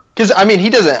 Because I mean,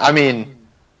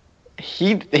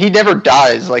 he never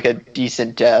dies like a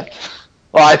decent death.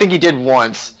 Well, I think he did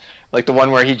once, like the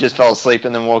one where he just fell asleep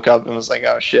and then woke up and was like,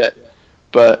 "Oh shit!"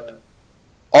 But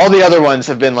all the other ones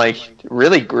have been like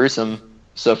really gruesome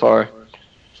so far.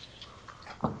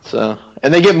 So,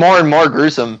 and they get more and more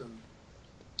gruesome.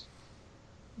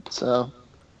 So,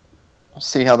 we'll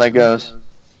see how that goes.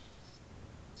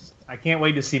 I can't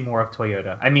wait to see more of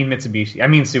Toyota. I mean Mitsubishi. I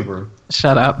mean Subaru.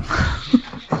 Shut up.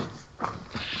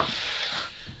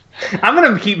 I'm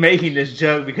going to keep making this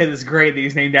joke because it's great that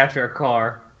he's named after a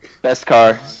car. Best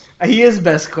car. He is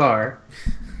best car.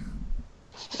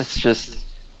 It's just...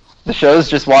 The show's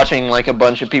just watching like a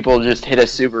bunch of people just hit a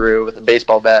Subaru with a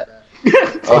baseball bat.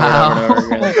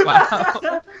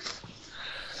 Wow.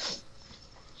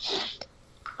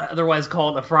 Otherwise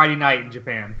called a Friday night in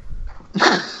Japan.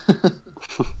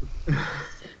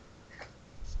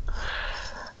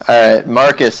 Alright,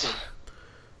 Marcus.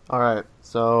 Alright.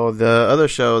 So the other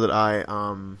show that I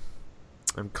am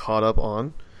caught up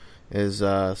on is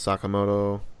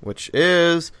Sakamoto, which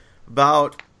is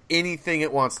about anything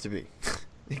it wants to be.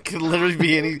 It could literally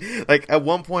be any. Like at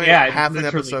one point, half an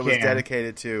episode was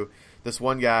dedicated to this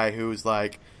one guy who's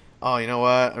like, "Oh, you know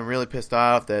what? I'm really pissed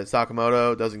off that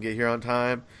Sakamoto doesn't get here on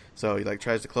time." So he like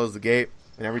tries to close the gate,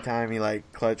 and every time he like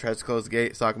tries to close the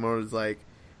gate, Sakamoto's like,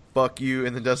 "Fuck you,"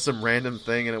 and then does some random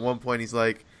thing. And at one point, he's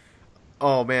like,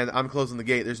 "Oh man, I'm closing the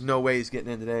gate. There's no way he's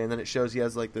getting in today." And then it shows he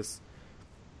has like this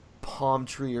palm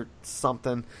tree or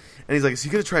something, and he's like, "Is he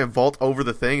gonna try and vault over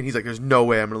the thing?" And he's like, "There's no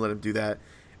way I'm gonna let him do that."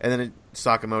 And then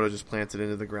Sakamoto just plants it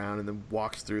into the ground and then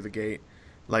walks through the gate.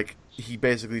 Like he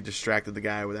basically distracted the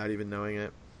guy without even knowing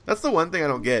it. That's the one thing I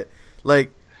don't get.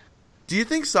 Like, do you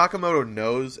think Sakamoto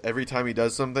knows every time he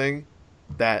does something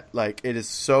that like it is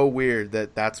so weird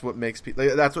that's what makes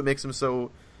that's what makes him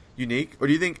so unique? Or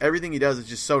do you think everything he does is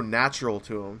just so natural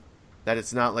to him that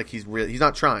it's not like he's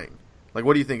not trying? Like,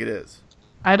 what do you think it is?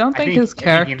 I think his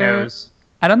character.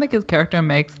 I don't think his character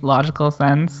makes logical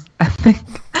sense.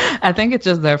 I think it's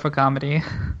just there for comedy.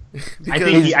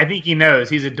 I think he knows.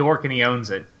 He's a dork and he owns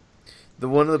it.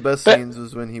 One of the best scenes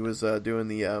was when he was doing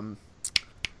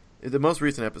the most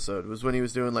recent episode was when he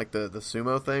was doing like the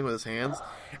sumo thing with his hands,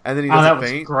 and then he does a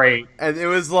feint. Was great. And it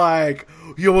was like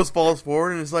he almost falls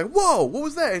forward, and it's like, whoa, what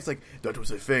was that? It's like, that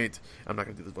was a feint. I'm not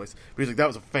gonna do this voice, but he's like, that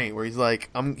was a feint. Where he's like,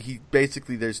 he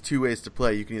basically, there's two ways to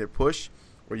play. You can either push,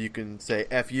 or you can say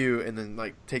F you, and then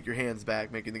like take your hands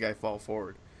back, making the guy fall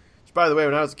forward. Which, by the way,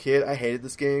 when I was a kid, I hated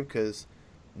this game because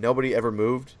nobody ever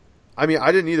moved. I mean,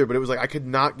 I didn't either, but it was like I could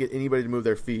not get anybody to move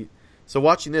their feet. So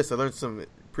watching this, I learned some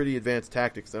pretty advanced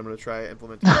tactics that I'm going to try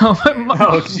implementing.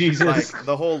 Oh, Jesus. Like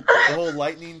the whole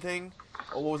lightning thing.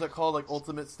 What was that called? Like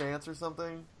ultimate stance or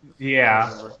something?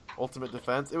 Yeah. Ultimate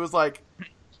defense. It was like,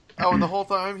 and the whole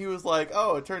time he was like,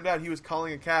 it turned out he was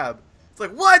calling a cab. It's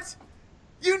like, what?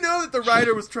 You know that the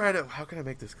writer was trying to, how can I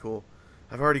make this cool?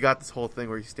 I've already got this whole thing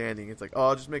where he's standing. It's like,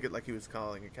 I'll just make it like he was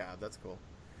calling a cab. That's cool.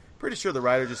 Pretty sure the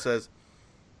writer just says,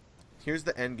 here's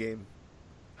the end game.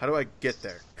 How do I get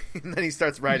there? And then he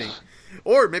starts writing.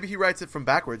 Or maybe he writes it from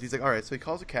backwards. He's like, all right, so he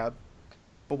calls a cab,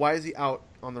 but why is he out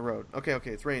on the road? Okay,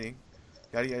 it's raining.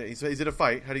 He's in a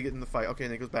fight. How do you get in the fight? Okay,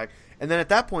 and then he goes back. And then at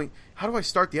that point, how do I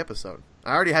start the episode?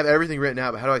 I already have everything written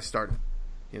out, but how do I start it?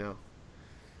 You know?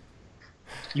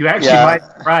 You actually might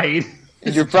be right.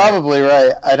 You're probably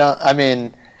right. I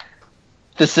mean,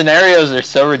 the scenarios are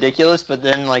so ridiculous, but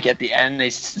then like at the end they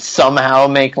somehow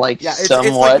make like somewhat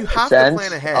it's like you have sense. To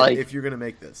plan ahead if you're gonna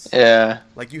make this. Yeah.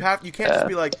 Like you can't just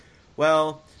be like,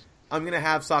 well, I'm gonna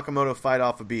have Sakamoto fight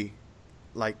off a B.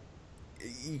 Like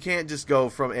you can't just go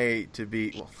from A to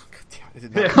B. Well, God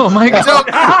damn it, oh my God!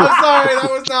 I'm sorry,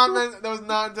 that was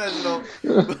not intentional.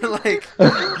 But like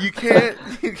you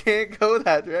can't go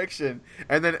that direction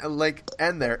and then like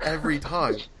end there every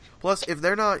time. Plus, if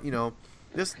they're not,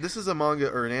 This is a manga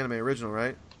or an anime original,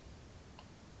 right?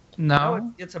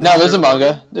 No. There's a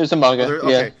manga. There's a manga.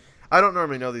 Okay. Yeah. I don't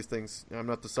normally know these things. I'm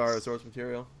not the star of source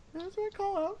material. That's what I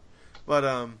call out.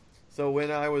 But so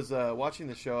when I was watching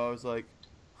the show, I was like,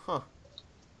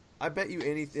 I bet you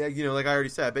anything. Like I already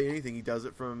said, I bet you anything he does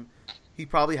it from. He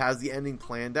probably has the ending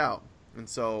planned out, and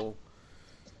so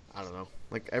I don't know.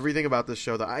 Like everything about this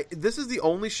show, this is the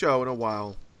only show in a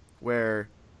while where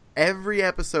every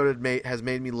episode has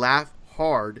made me laugh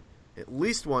hard at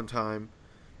least one time,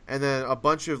 and then a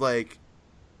bunch of like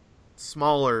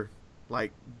smaller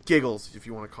like giggles, if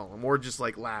you want to call them, or just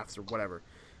like laughs or whatever.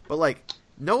 But like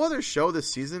no other show this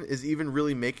season is even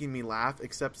really making me laugh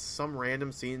except some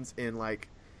random scenes in like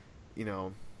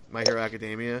My Hero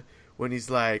Academia when he's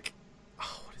like,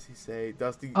 what does he say?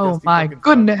 Dusty. Oh Dusty my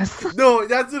goodness! No,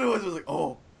 that's what it was. It was like,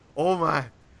 oh my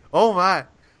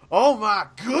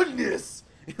goodness!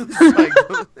 It was like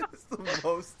it's the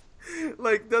most.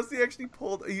 Like, Dusty actually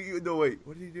pulled... No, wait.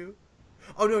 What did he do?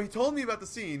 Oh, no, he told me about the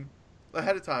scene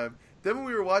ahead of time. Then when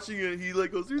we were watching it, he,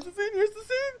 like, goes, here's the scene.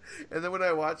 And then when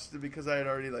I watched it, because I had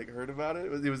already, like, heard about it,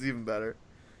 it was even better.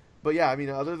 But, yeah, I mean,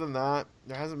 other than that,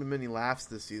 there hasn't been many laughs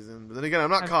this season. But then again, I'm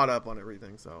not caught up on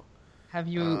everything, so... Have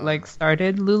you,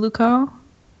 started Luluco?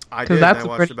 I did. Because that's I a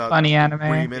watched pretty about funny anime.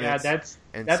 3 minutes Yeah,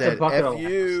 that's said, a bucket F of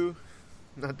you.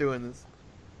 I'm not doing this.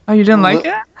 Oh, you didn't like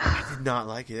it? I did not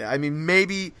like it. I mean,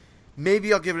 maybe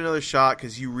I'll give it another shot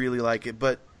because you really like it.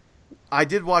 But I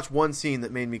did watch one scene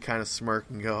that made me kind of smirk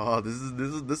and go, "Oh, this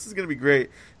is gonna be great."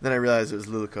 And then I realized it was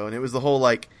Luluco, and it was the whole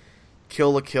like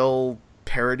Kill la Kill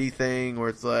parody thing where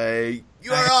it's like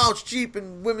you are all sheep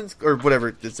in women's or whatever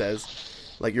it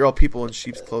says, like you're all people in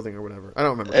sheep's clothing or whatever. I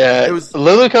don't remember. It was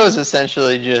Luluco is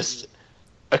essentially just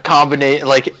a combination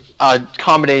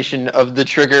of the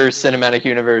Trigger cinematic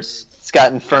universe. It's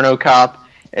got Inferno Cop.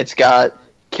 It's got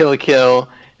Kill la Kill.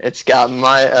 It's got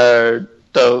the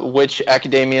Witch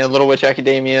Academia, Little Witch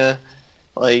Academia.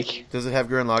 Like, does it have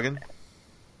Gurren Lagann?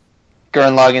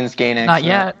 Gurren Lagann's Gainax. Not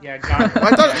yet. Yeah, I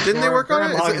thought didn't they work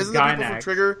on it? Gurren Isn't the people from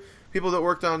Trigger people that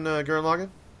worked on Gurren Lagann?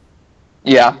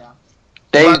 Yeah,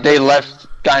 they left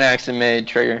Gainax and made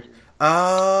Trigger.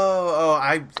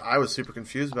 I was super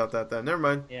confused about that. Then never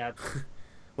mind. Yeah.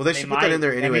 Well, they should put that in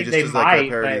there anyway, just as like a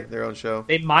parody, their own show.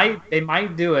 They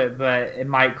might do it, but it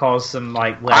might cause some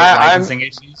like licensing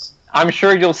issues. I'm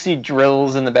sure you'll see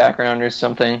drills in the background or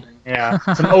something. Yeah,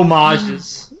 some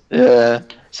homages. Yeah,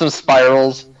 some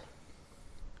spirals.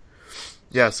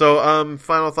 Yeah. So,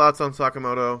 final thoughts on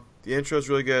Sakamoto. The intro's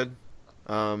really good.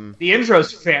 The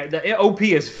intro's the OP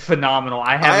is phenomenal.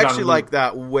 I actually like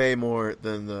that way more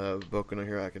than the Boku no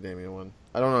Hero Academia one.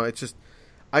 I don't know. It's just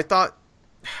I thought.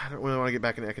 I don't really want to get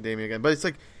back into Academia again, but it's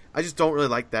like I just don't really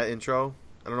like that intro.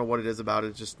 I don't know what it is about it.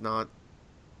 It's just not.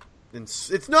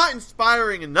 It's not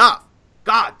inspiring enough.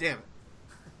 God damn it.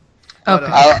 Okay.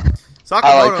 Sakamoto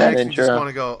I like that makes me intro. just want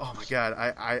to go, oh my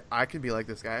god, I can be like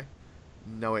this guy.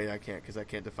 No way I can't, because I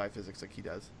can't defy physics like he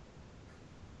does.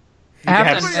 I have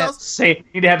to Anybody admit, else?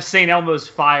 Need to have St. Elmo's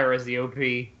fire as the OP.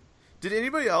 Did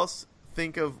anybody else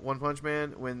think of One Punch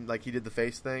Man when like he did the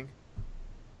face thing?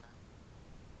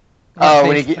 Oh,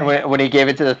 face thing. when he gave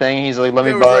it to the thing, he's like, "Let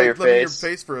me It was borrow like, your let me face." your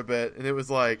face for a bit, and it was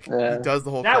like Yeah. he does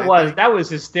the whole. That thing. was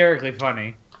hysterically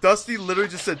funny. Dusty literally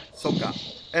just said Soka,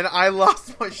 and I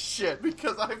lost my shit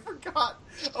because I forgot.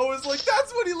 I was like,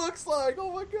 "That's what he looks like."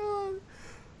 Oh my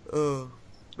god.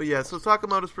 But yeah, so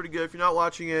Sakamoto's pretty good. If you're not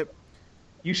watching it,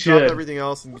 You drop should. everything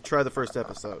else and try the first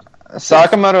episode.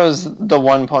 Sakamoto's the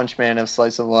One Punch Man of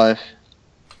slice of life.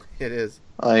 It is.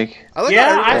 Like, I like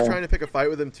Yeah, how everybody's I- trying to pick a fight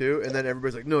with him too, and then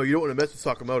everybody's like, "No, you don't want to mess with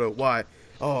Sakamoto. Why?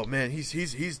 Oh man, he's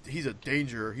a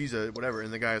danger. He's a whatever."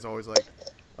 And the guy's always like,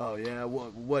 "Oh yeah,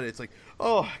 what?" It's like,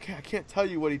 "Oh, I can't tell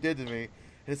you what he did to me."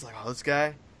 And it's like, "Oh, this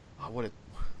guy. Oh, what a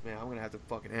man. I'm gonna have to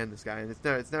fucking end this guy." And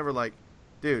it's never like,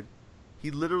 dude, he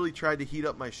literally tried to heat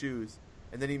up my shoes,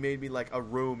 and then he made me like a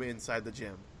room inside the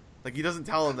gym. Like, he doesn't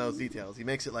tell him those details. He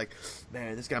makes it like,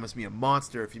 man, this guy must be a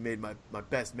monster if he made my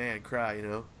best man cry, you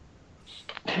know?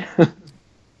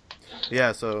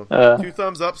 Yeah, so 2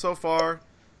 thumbs up so far.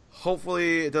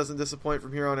 Hopefully it doesn't disappoint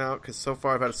from here on out, because so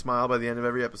far I've had a smile by the end of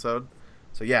every episode.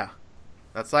 So yeah,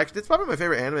 it's probably my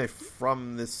favorite anime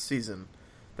from this season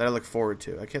that I look forward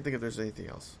to. I can't think if there's anything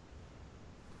else.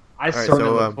 I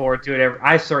certainly look forward to it.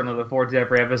 I certainly look forward to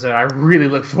every episode. I really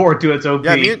look forward to its OP.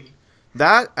 Yeah,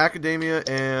 that, Academia,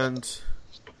 and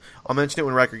I'll mention it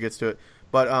when Riker gets to it.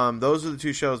 But those are the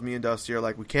 2 shows me and Dusty are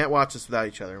like, we can't watch this without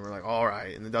each other. And we're like, all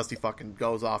right. And then Dusty fucking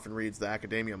goes off and reads the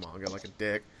Academia manga like a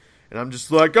dick. And I'm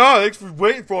just like, oh, thanks for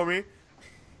waiting for me.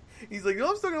 He's like,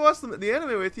 I'm still going to watch the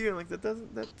anime with you. I'm like,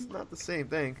 that's not the same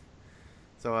thing.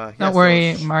 So, yeah, Don't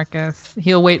worry, Marcus.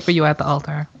 He'll wait for you at the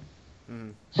altar.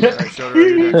 I showed her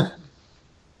your neck.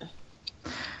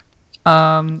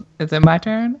 Is it my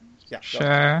turn? Yeah, go.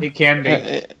 Sure. It can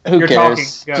be. who You're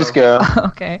cares? talking. Go. Just go.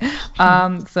 Okay.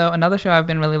 So another show I've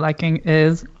been really liking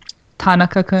is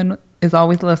Tanaka-kun is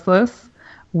Always Listless,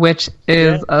 which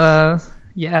is a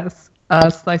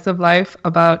slice of life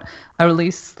about a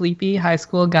really sleepy high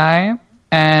school guy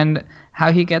and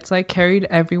how he gets like carried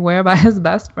everywhere by his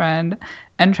best friend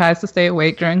and tries to stay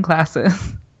awake during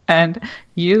classes. And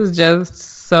he is just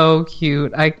so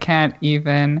cute. I can't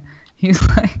even. He's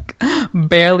like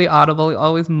barely audible. He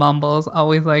always mumbles,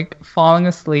 always like falling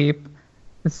asleep.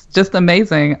 It's just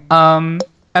amazing. I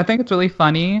think it's really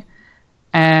funny.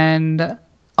 And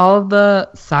all of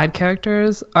the side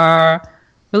characters are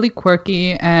really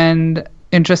quirky and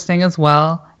interesting as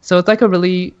well. So it's like a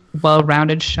really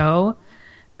well-rounded show.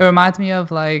 It reminds me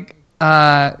of like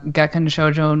Gekkan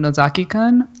Shoujo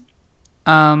Nozaki-kun,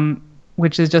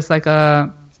 which is just like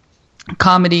a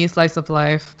comedy slice of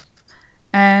life.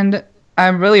 And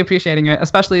I'm really appreciating it,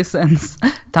 especially since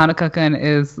Tanaka-kun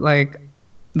is like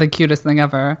the cutest thing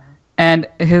ever. And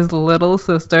his little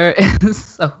sister is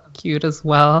so cute as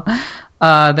well.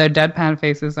 Their deadpan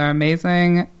faces are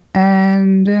amazing.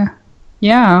 And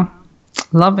yeah,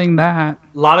 loving that.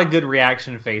 A lot of good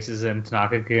reaction faces in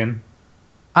Tanaka-kun.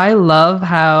 I love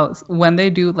how when they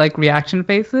do like reaction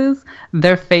faces,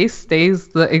 their face stays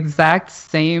the exact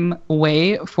same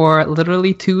way for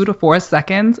literally 2 to 4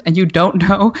 seconds, and you don't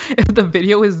know if the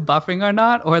video is buffering or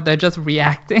not, or they're just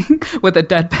reacting with a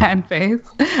deadpan face.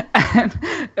 And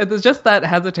it's just that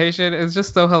hesitation is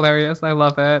just so hilarious. I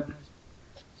love it.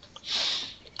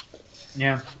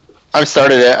 Yeah. I've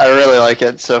started it. I really like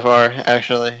it so far,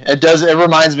 actually. It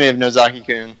reminds me of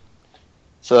Nozaki-kun.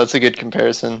 So that's a good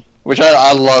comparison. Which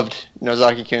I loved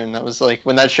Nozaki-kun. That was like,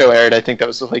 when that show aired, I think that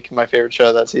was like my favorite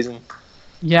show that season.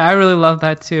 Yeah, I really love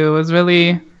that too. It was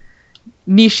really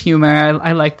niche humor.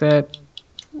 I liked it.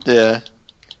 Yeah.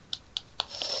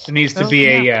 There needs to be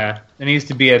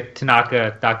a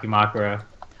Tanaka Dakimakura.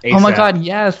 ASAP. Oh my god,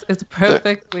 yes. It's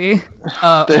perfectly There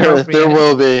appropriate.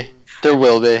 will be. There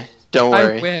will be. Don't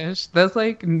worry. I wish. There's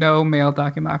like no male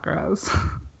Dakimakuras.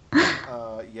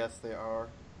 Yes, they are.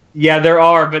 Yeah, there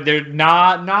are, but they're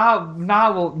not.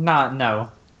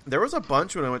 No. There was a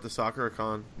bunch when I went to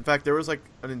SakuraCon. In fact, there was like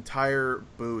an entire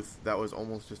booth that was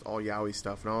almost just all yaoi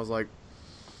stuff, and I was like,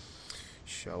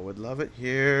 "Show would love it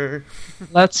here."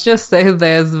 Let's just say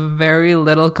there's very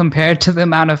little compared to the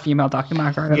amount of female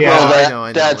Dakimakuras. Yeah. Well, I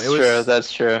know. That's It was- true.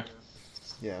 That's true.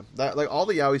 Yeah, that like all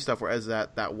the yaoi stuff were as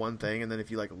that one thing, and then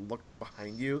if you like look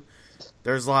behind you,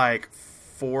 there's like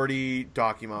 40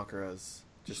 Dakimakuras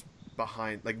just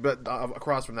behind, like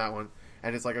across from that one,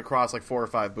 and it's like across like 4 or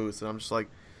 5 booths, and I'm just like,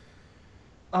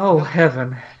 Oh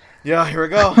heaven. Yeah, here we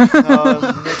go.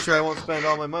 Make sure I won't spend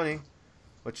all my money,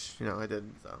 which I did.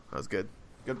 So that was good.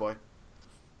 Good boy.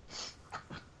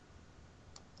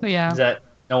 So yeah. Is that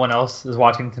no one else is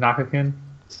watching Tanaka-kun?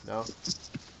 No.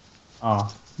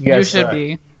 Oh, you should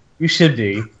be. You should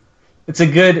be. It's a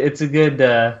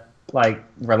good like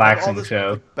relaxing all this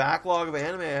show. Backlog of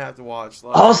anime I have to watch.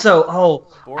 Like, Also,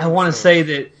 I want to shows. say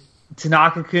that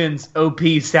Tanaka-kun's OP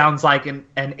sounds like an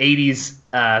 80s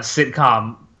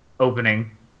sitcom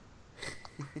opening.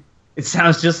 It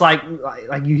sounds just like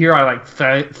you hear on like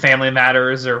Family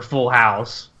Matters or Full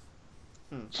House.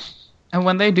 And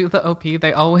when they do the OP,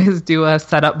 they always do a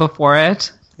setup before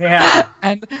it. Yeah.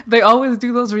 And they always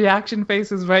do those reaction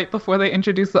faces right before they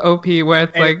introduce the OP, where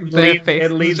it's like their face.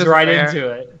 It leads right into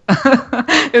it.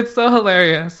 It's so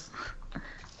hilarious.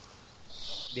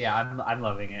 Yeah, I'm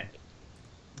loving it.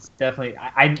 It's definitely.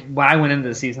 When I went into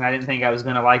the season, I didn't think I was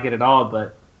going to like it at all,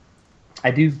 but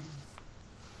I do.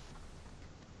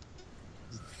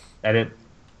 That it?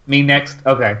 Me next?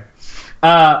 Okay.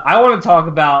 I want to talk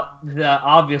about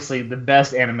obviously the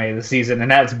best anime of the season, and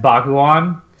that's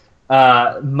Bakuan.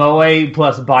 Moe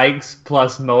plus bikes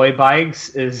plus Moe bikes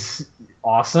is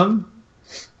awesome.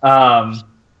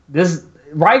 This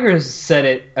Riker said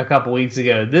it a couple weeks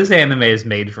ago. This anime is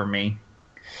made for me.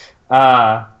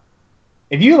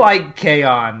 If you like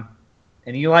K-On!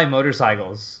 And you like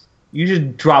motorcycles, you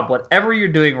should drop whatever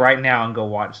you're doing right now and go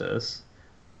watch this.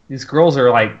 These girls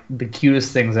are like the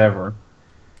cutest things ever.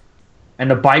 And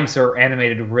the bikes are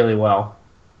animated really well.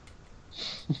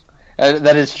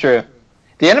 That is true.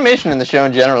 The animation in the show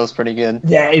in general is pretty good.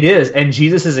 Yeah, it is. And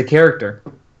Jesus is a character.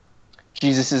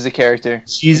 Jesus is a character.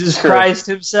 Jesus Christ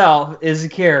himself is a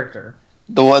character.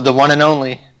 The one and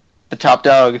only. The top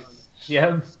dog.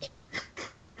 Yep.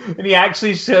 And he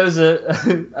actually shows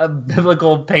a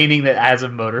biblical painting that has a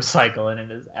motorcycle in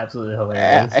it. It's absolutely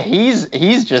hilarious.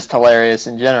 He's just hilarious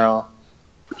in general.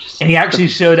 And he actually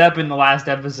showed up in the last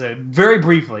episode, very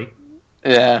briefly.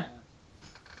 Yeah.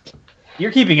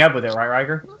 You're keeping up with it, right,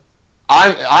 Riker?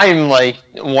 I'm like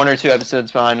 1 or 2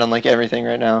 episodes behind on like everything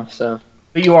right now. So.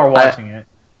 But you are watching it.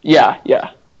 Yeah.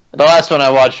 The last one I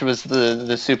watched was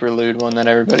the super lewd one that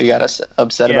everybody got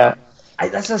upset about.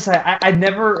 That's what I say. I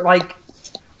never like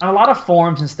on a lot of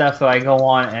forums and stuff that I go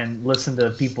on and listen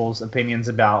to people's opinions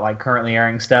about like currently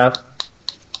airing stuff.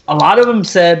 A lot of them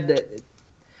said that.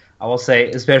 I will say,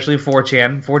 especially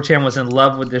 4chan. 4chan was in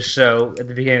love with this show at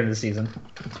the beginning of the season.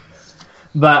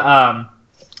 But,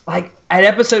 like, at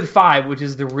episode 5, which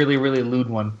is the really, really lewd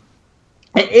one,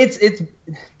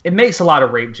 it makes a lot of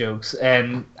rape jokes,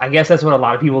 and I guess that's what a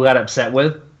lot of people got upset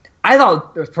with. I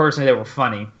thought, personally, they were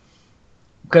funny.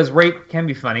 Because rape can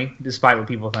be funny, despite what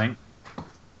people think.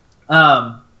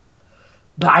 But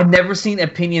I've never seen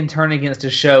opinion turn against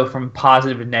a show from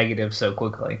positive to negative so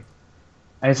quickly.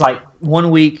 And it's like 1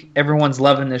 week everyone's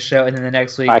loving this show, and then the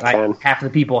next week half of the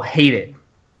people hate it.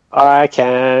 I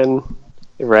can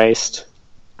erased.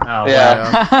 Oh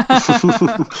yeah.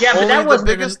 Wow. Yeah, but that wasn't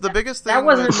the biggest thing. That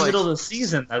wasn't in the middle of the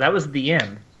season, though. That was the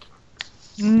end.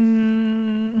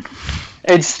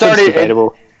 It started.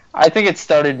 I think it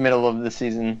started middle of the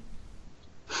season,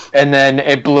 and then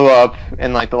it blew up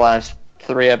in like the last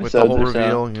 3 episodes with the whole or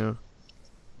reveal. so.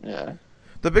 Yeah.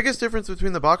 The biggest difference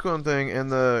between the Bakuan thing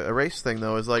and the Erase thing,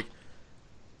 though, is like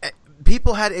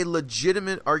people had a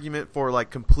legitimate argument for like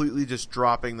completely just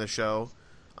dropping the show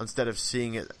instead of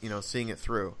seeing it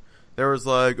through. There was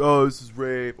like, oh, this is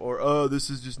rape, or oh,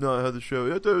 this is just not how the show.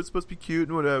 It's supposed to be cute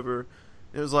and whatever.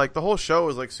 It was like the whole show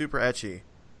was like super ecchi.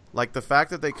 Like the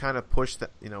fact that they kind of pushed it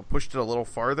a little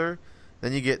farther,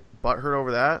 then you get butthurt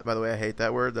over that. By the way, I hate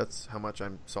that word. That's how much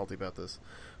I'm salty about this.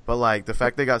 But, like, the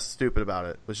fact they got stupid about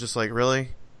it was just like, really?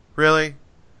 Really?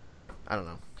 I don't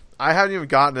know. I haven't even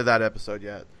gotten to that episode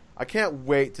yet. I can't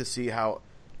wait to see how,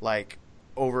 like,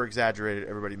 over-exaggerated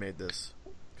everybody made this.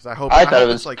 Because I thought it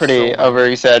was like, pretty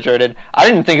over-exaggerated. I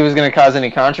didn't think it was going to cause any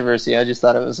controversy. I just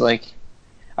thought it was like...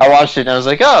 I watched it and I was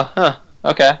like, oh, huh,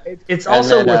 okay. It's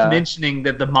also worth mentioning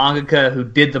that the mangaka who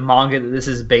did the manga that this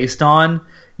is based on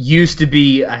used to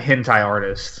be a hentai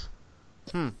artist.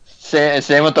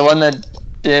 Same with the one that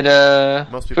did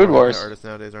Most people Food Wars. Are artists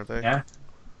nowadays, aren't they? Yeah.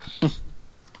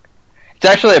 It's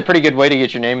actually a pretty good way to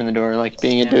get your name in the door, like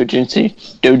being a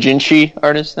doujinshi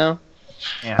artist now.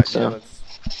 Yeah. So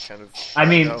that's kind of. I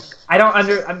mean,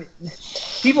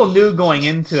 people knew going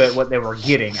into it what they were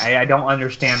getting. I don't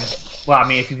understand. Well, I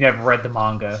mean, if you've never read the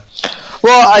manga.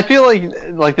 Well, I feel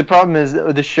like the problem is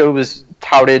the show was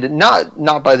touted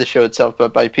not by the show itself,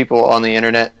 but by people on the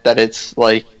internet that it's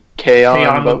like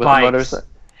K-On! But with motors.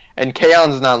 And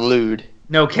K-On's not lewd.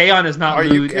 No, K-On! Is not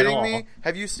lewd at all. Are you kidding me?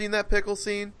 Have you seen that pickle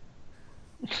scene?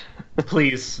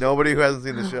 Please. Nobody who hasn't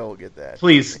seen the show will get that.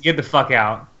 Please, get the fuck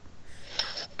out.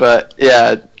 But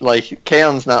yeah, like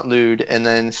K-on's not lewd, and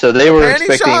then so they were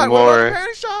expecting more.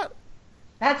 Panty shot?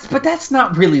 That's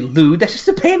not really lewd. That's just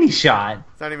a panty shot.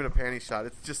 It's not even a panty shot.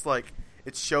 It's just like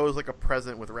it shows like a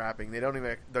present with wrapping. They don't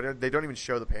even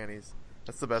show the panties.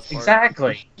 That's the best part.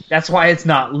 Exactly. That's why it's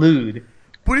not lewd.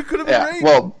 But it could have been raped.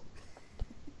 Well,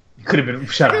 could have been.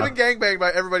 Shut up. Could have been gangbanged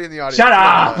by everybody in the audience. Shut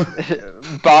up.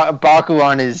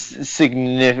 Bakuan is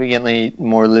significantly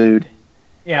more lewd.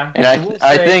 Yeah, and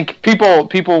I think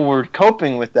people were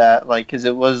coping with that, like, because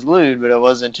it was lewd, but it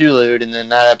wasn't too lewd, and then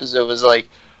that episode was like,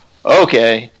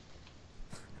 okay,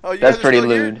 that's pretty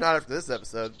lewd. Not after this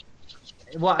episode.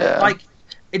 Well, like,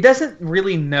 it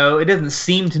doesn't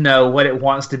seem to know what it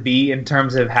wants to be in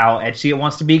terms of how ecchi it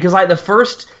wants to be, because, like, the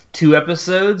first 2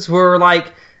 episodes were,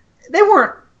 like, they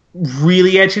weren't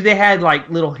really ecchi. They had, like,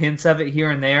 little hints of it here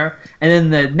and there. And then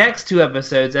the next 2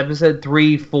 episodes, episode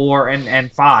 3, 4, and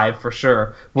 5, for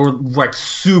sure, were, like,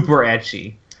 super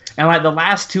ecchi. And, like, the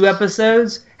last 2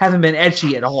 episodes haven't been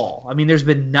ecchi at all. I mean, there's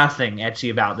been nothing ecchi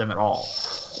about them at all.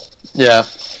 Yeah.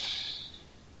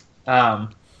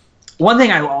 One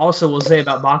thing I also will say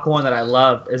about Bakuan that I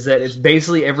love is that it's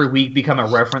basically every week become a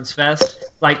reference fest.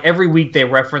 Like, every week they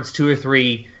reference two or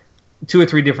three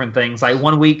different things. Like,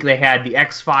 one week they had the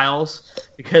X-Files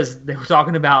because they were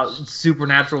talking about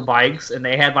supernatural bikes, and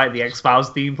they had, like, the X-Files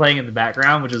theme playing in the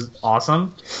background, which is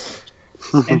awesome.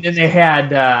 And then they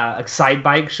had Excite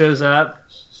Bike shows up,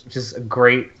 which is a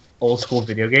great old school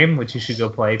video game, which you should go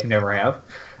play if you never have.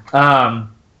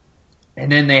 And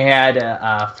then they had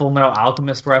a Full Metal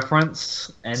Alchemist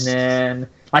reference, and then,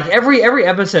 like, every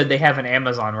episode they have an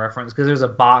Amazon reference because there's a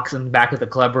box in the back of the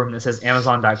club room that says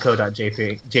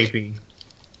Amazon.co.jp.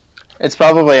 It's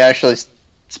probably actually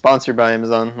sponsored by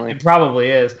Amazon. Like, it probably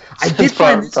is. I did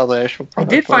find this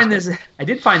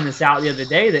out the other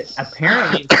day that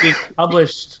apparently it's being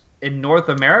published in North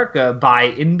America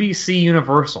by NBC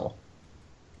Universal.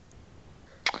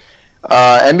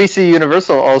 NBC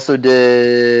Universal also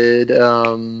did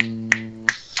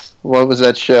what was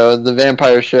that show? The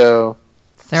vampire show.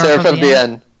 Seraph of the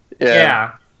End.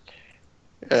 Yeah.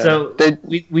 So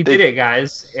we did it,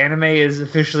 guys. Anime is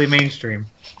officially mainstream.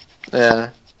 Yeah.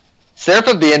 Seraph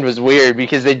of the End was weird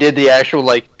because they did the actual,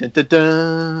 like, dun, dun,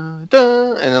 dun,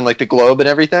 dun, and then, like, the globe and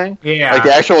everything. Yeah. Like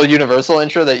the actual Universal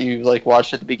intro that you, like,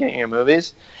 watched at the beginning of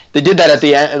movies. They did that at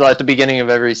the beginning of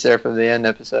every Seraph of the End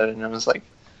episode, and I was like,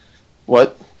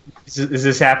 what? Is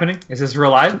this happening? Is this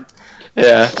real life?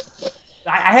 Yeah.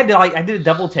 I did a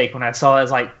double take when I saw it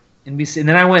as, like, NBC, and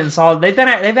then I went and saw they've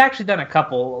actually done a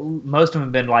couple. Most of them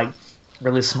have been, like,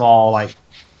 really small, like,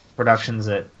 productions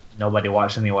that nobody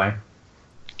watched anyway.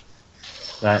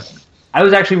 But I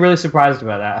was actually really surprised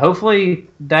about that. Hopefully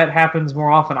that happens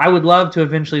more often. I would love to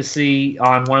eventually see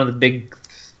on one of the big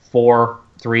 4,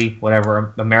 3,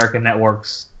 whatever American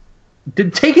networks.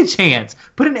 Take a chance.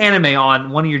 Put an anime on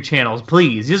one of your channels,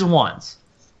 please, just once.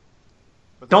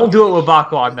 Don't do it with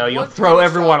Bakuan, though. You'll throw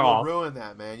everyone off. Ruin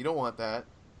that, man. You don't want that.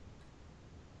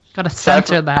 Gotta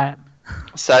censor that.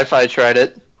 Sci-Fi tried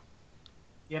it.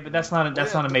 Yeah, but that's not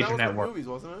a major network. Movies,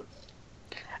 wasn't it?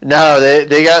 No,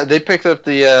 they picked up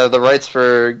the rights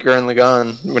for Gurren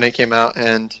Lagann when it came out,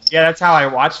 and yeah, that's how I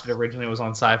watched it originally. It was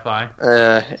on Sci-Fi,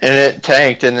 and it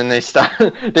tanked, and then they stopped.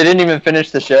 They didn't even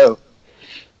finish the show.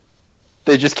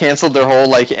 They just canceled their whole,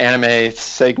 like, anime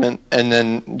segment, and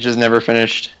then just never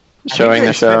finished showing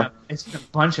the show. It's been a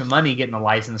bunch of money getting a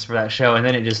license for that show, and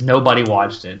then nobody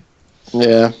watched it.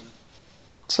 Yeah.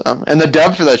 So, and the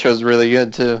dub for that show is really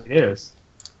good too. It is.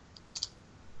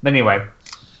 But anyway,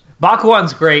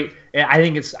 Bakuan's great. I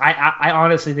think I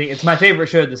honestly think it's my favorite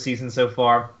show of the season so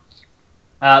far.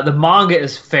 The manga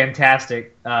is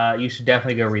fantastic. You should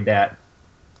definitely go read that.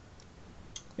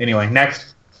 Anyway,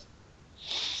 next.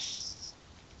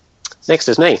 Next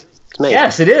is me. It's me.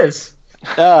 Yes, it is.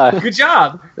 Good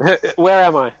job. Where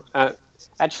am I?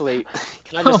 Actually,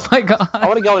 can I just? Oh my god! I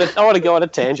want to go on a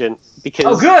tangent because.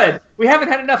 Oh, good. We haven't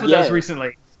had enough of those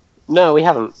recently. No, we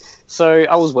haven't. So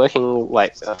I was working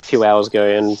like a few hours ago,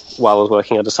 and while I was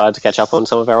working, I decided to catch up on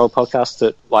some of our old podcasts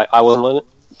that I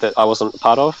wasn't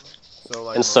part of.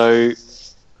 So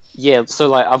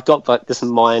I've got like this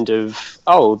mind of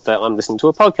that I'm listening to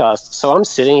a podcast. So I'm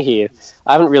sitting here.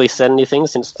 I haven't really said anything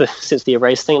since the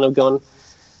erase thing, and I've gone,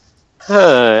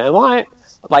 am I?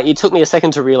 Like, it took me a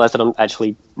second to realize that I'm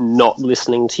actually not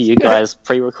listening to you guys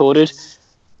pre-recorded.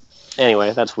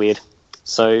 Anyway, that's weird.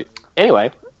 So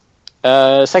anyway,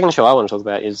 second show I want to talk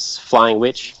about is Flying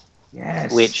Witch.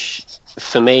 Yes. Which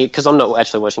for me, because I'm not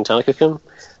actually watching Tanaka-kun,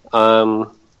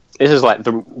 this is like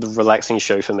the relaxing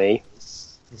show for me.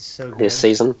 It's so good. This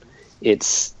season.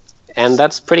 And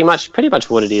that's pretty much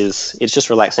what it is. It's just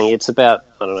relaxing. It's about,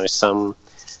 I don't know, some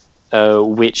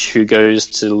witch who goes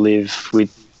to live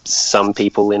with some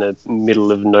people in a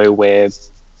middle of nowhere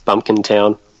bumpkin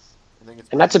town.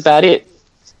 And that's about it.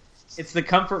 It's the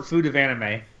comfort food of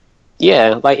anime.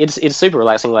 Yeah, like it's super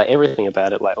relaxing. Like everything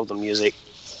about it, like all the music,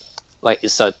 like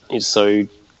is so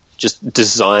just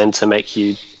designed to make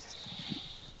you,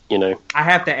 I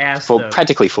have to ask.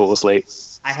 Practically fall asleep.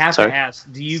 I have to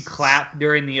ask. Do you clap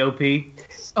during the OP?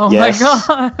 Oh yes. my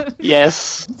god!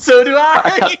 Yes. So do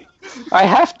I. I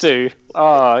have to.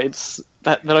 Oh,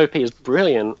 that OP is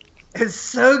brilliant. It's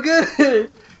so good.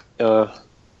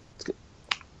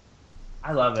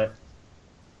 I love it.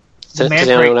 Does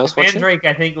anyone else watch Mandrake,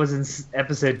 I think, was in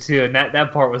episode 2, and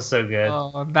that part was so good.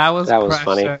 Oh, that was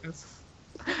funny.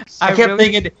 I kept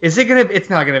thinking, it's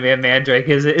not gonna be a Mandrake,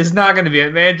 is it? It's not gonna be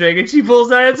a Mandrake, and she pulls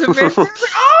out, it's a Mandrake. Like,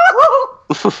 oh!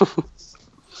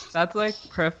 That's like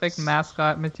perfect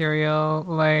mascot material,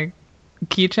 like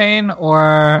keychain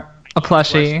or a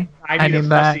plushie. I need a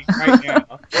plushie right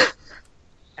now.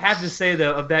 I have to say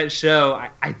though, of that show,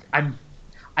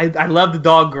 I love the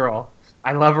dog girl.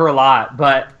 I love her a lot,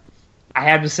 but I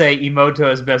have to say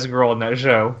Imoto is best girl in that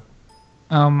show.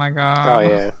 Oh my god. Oh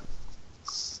yeah.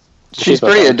 She's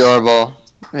pretty adorable.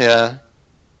 Yeah.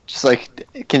 Just like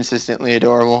consistently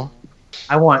adorable.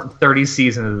 I want 30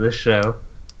 seasons of this show.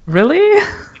 Really?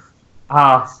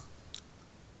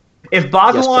 If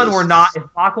Bakugan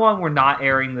were not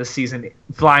airing this season,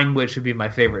 Flying Witch would be my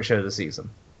favorite show this season.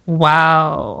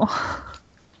 Wow.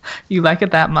 You like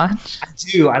it that much? I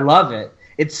do. I love it.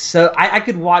 It's so I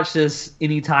could watch this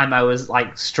anytime I was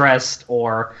like stressed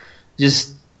or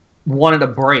just wanted a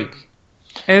break.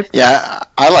 Yeah,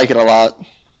 I like it a lot.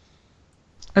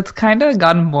 It's kind of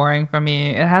gotten boring for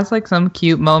me. It has like some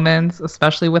cute moments,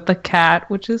 especially with the cat,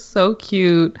 which is so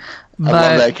cute. But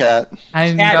I love that cat.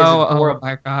 I know. Oh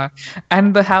my god!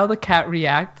 And how the cat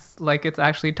reacts, like it's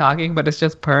actually talking, but it's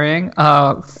just purring.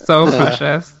 Oh, so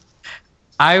precious.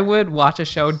 I would watch a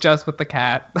show just with the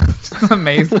cat. It's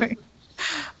amazing.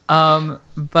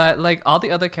 But like all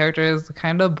the other characters are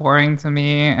kind of boring to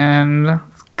me, and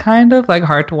it's kind of like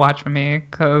hard to watch for me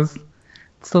because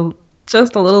it's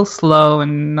just a little slow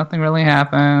and nothing really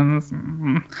happens.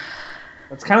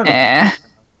 That's kind of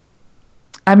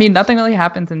I mean, nothing really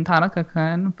happens in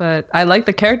Tanaka-kun, but I like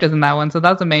the characters in that one, so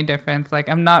that's the main difference. Like,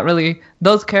 I'm not really...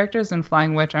 Those characters in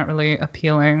Flying Witch aren't really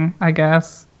appealing, I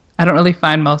guess. I don't really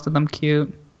find most of them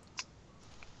cute.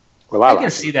 Well, I can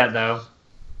see that, though.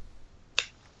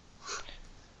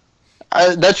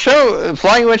 That show,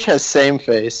 Flying Witch, has same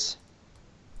face.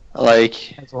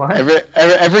 Like, what?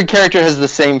 Every character has the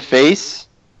same face.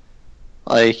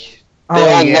 Like,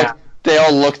 they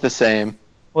all look the same.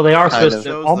 Well, they are supposed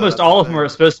to. Almost all of them are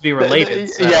supposed to be related.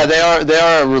 Yeah, they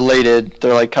are related.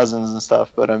 They're like cousins and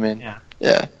stuff. But I mean,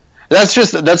 yeah. That's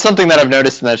something that I've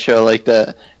noticed in that show. Like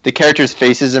the characters'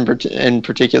 faces in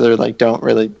particular, like don't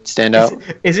really stand out.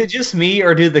 Is it just me,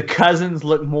 or do the cousins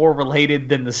look more related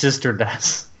than the sister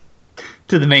does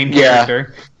to the main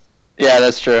character? Yeah,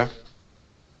 that's true.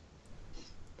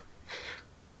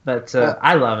 But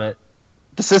I love it.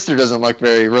 The sister doesn't look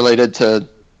very related to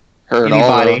her at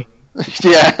all. Anybody.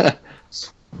 Yeah.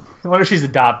 I wonder if she's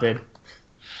adopted.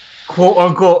 Quote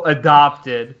unquote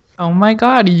adopted. Oh my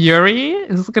god, Yuri?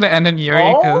 Is this going to end in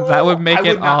Yuri? Because that would make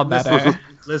it all better.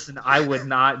 Listen, I would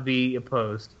not be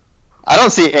opposed. I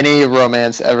don't see any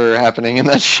romance ever happening in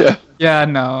that show. Yeah,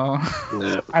 no.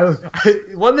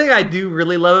 One thing I do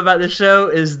really love about this show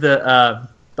is the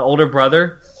older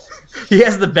brother. He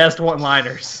has the best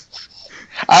one-liners.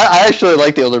 I actually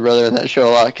like the older brother in that show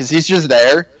a lot because he's just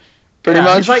there. Pretty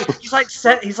much. He's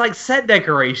like set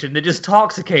decoration that just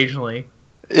talks occasionally.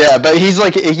 Yeah, but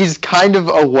he's kind of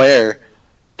aware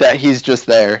that he's just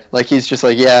there. Like he's just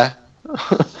like, yeah,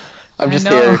 I'm just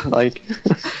here. Like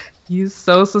he's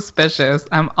so suspicious.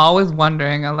 I'm always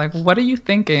wondering. I'm like, what are you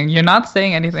thinking? You're not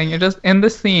saying anything. You're just in the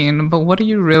scene. But what are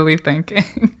you really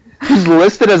thinking? He's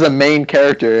listed as a main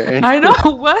character. And I know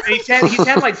what. He's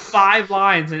had like 5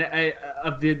 lines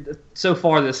so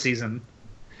far this season.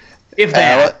 If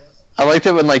that. I liked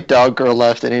it when like Dog Girl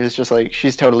left and he was just like,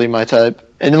 she's totally my type,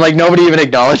 and then like nobody even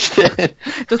acknowledged it.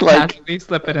 Just like casually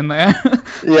slip it in there.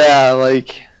 Yeah,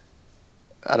 like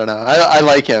I don't know. I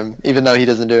like him even though he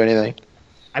doesn't do anything.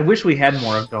 I wish we had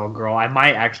more of Dog Girl. I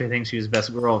might actually think she was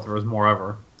best girl if there was more of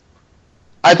her.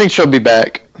 I think she'll be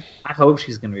back. I hope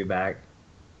she's gonna be back.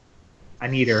 I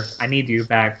need her. I need you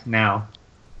back now,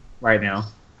 right now.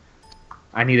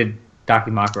 I need a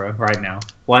Dakimakura right now.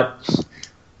 What?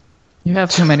 You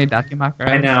have too many Dakimakura.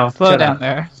 I know. Slow down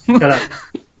there. Shut up.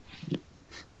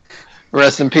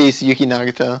 Rest in peace, Yuki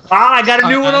Nagata. Ah, I got a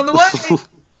new one on the way.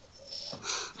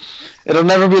 It'll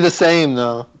never be the same,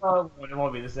 though. Oh, it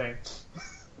won't be the same.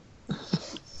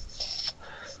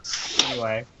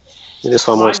 Anyway. This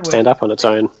one wants to stand up on its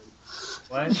own.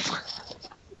 What?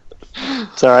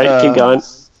 It's alright, keep going.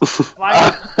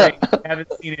 I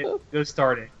haven't seen it. Go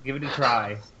start it. Give it a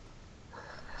try.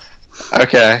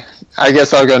 Okay, I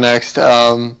guess I'll go next.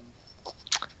 I'm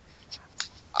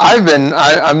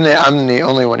the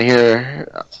only one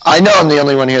here. I know I'm the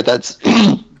only one here that's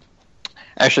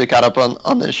actually caught up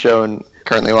on this show and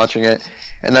currently watching it,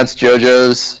 and that's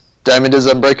JoJo's Diamond is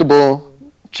Unbreakable,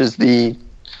 which is the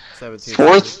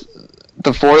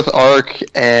fourth arc,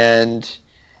 and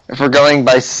if we're going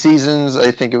by seasons,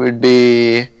 I think it would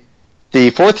be the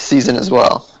fourth season as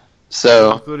well.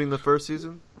 So, including the first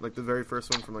season, like the very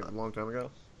first one from like a long time ago.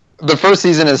 The first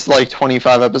season is like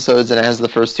 25 episodes, and it has the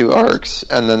first two arcs,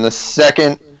 and then the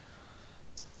second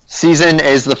season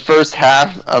is the first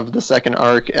half of the second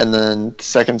arc, and then the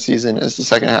second season is the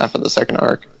second half of the second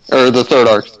arc, or the third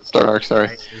arc. Sorry.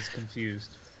 I was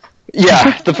confused.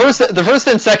 Yeah, the first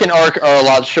and second arc are a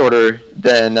lot shorter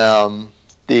than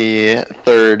the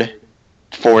third,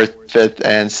 fourth, fifth,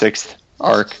 and sixth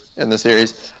arc in the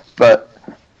series. But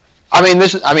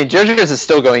JoJo's is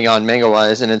still going on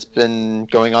manga-wise, and it's been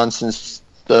going on since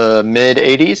the mid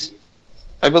 '80s,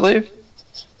 I believe.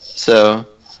 So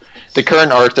the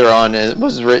current arc they're on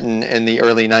was written in the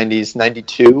early '90s,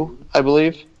 '92, I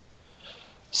believe.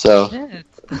 So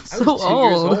that's so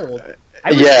old.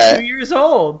 I was 2 years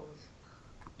old.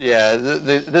 Yeah,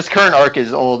 this current arc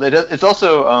is old. It's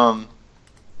also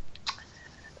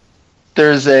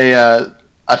there's a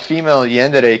female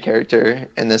yandere character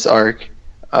in this arc.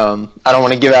 I don't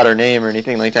want to give out her name or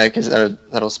anything like that because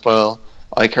that'll spoil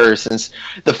like her. Since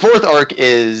the fourth arc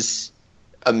is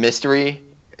a mystery,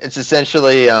 it's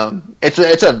essentially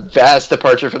it's a vast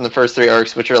departure from the first three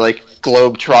arcs, which are like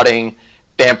globe-trotting,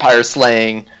 vampire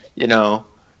slaying,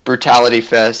 brutality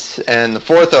fests. And the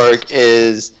fourth arc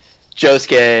is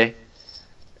Josuke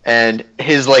and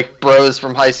his like bros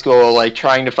from high school like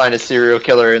trying to find a serial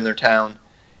killer in their town,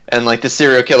 and like the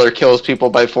serial killer kills people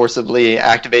by forcibly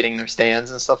activating their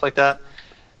stands and stuff like that.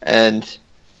 And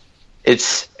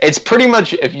it's pretty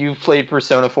much, if you've played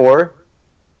Persona 4,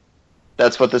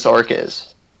 that's what this arc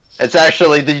is. It's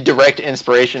actually the direct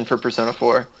inspiration for Persona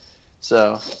 4.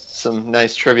 So some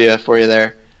nice trivia for you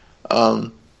there.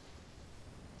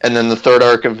 And then the third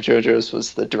arc of JoJo's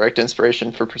was the direct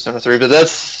inspiration for Persona 3, but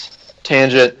that's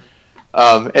tangent.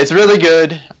 It's really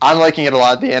good. I'm liking it a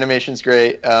lot. The animation's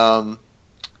great. I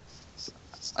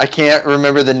can't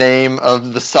remember the name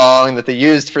of the song that they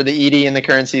used for the ED in the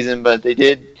current season, but they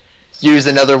did use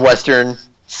another Western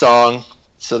song,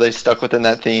 so they stuck within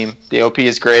that theme. The OP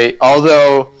is great,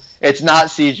 although it's not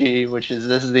CG,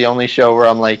 this is the only show where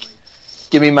I'm like,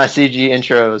 give me my CG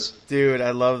intros. Dude,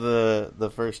 I love the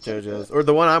first JoJo's. Or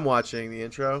the one I'm watching, the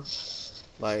intro.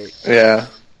 Like, yeah.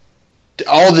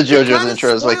 All the JoJo's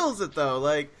intros. It spoils it, though.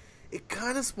 Like, it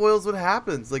kind of spoils what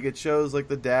happens. Like, it shows, like,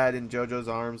 the dad in JoJo's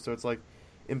arms, so it's, like,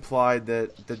 implied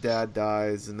that the dad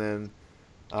dies, and then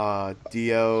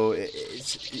Dio,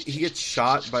 he gets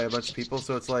shot by a bunch of people,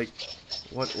 so it's like,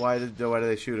 why did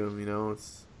they shoot him,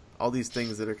 It's all these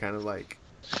things that are kind of, like...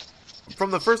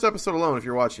 From the first episode alone, if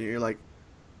you're watching it, you're like,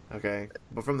 okay.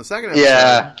 But from the second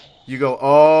episode, you go,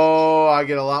 oh, I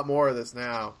get a lot more of this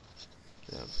now.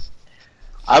 Yeah.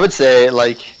 I would say,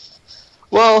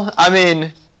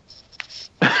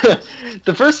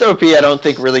 the first OP I don't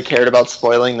think really cared about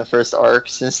spoiling the first arc,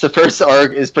 since the first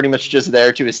arc is pretty much just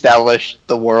there to establish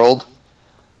the world.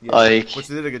 Yeah, which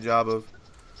they did a good job of.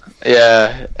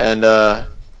 Yeah, and the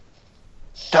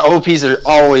OPs are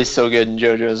always so good in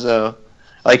JoJo's, though.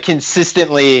 Like,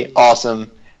 consistently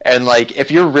awesome. And, like, if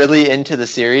you're really into the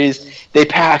series, they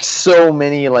pack so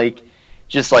many, like,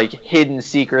 just, like, hidden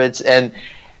secrets. And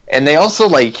they also,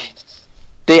 like,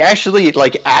 they actually,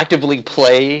 like, actively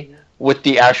play with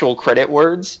the actual credit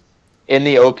words in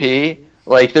the OP.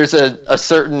 Like, there's a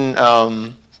certain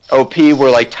OP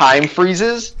where, like, time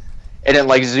freezes, and it,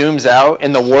 like, zooms out,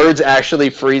 and the words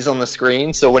actually freeze on the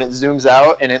screen. So when it zooms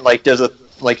out and it, like, does a,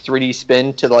 like, 3D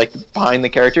spin to, like, behind the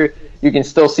character, you can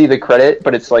still see the credit,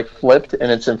 but it's, like, flipped,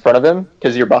 and it's in front of him,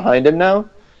 because you're behind him now.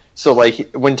 So, like,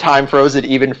 when time froze, it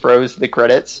even froze the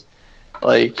credits.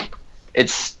 Like,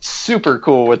 it's super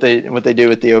cool what they do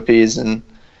with the OPs and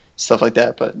stuff like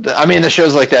that. But, the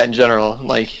shows like that in general,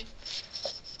 like,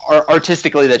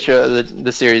 artistically, that show,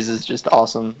 the series is just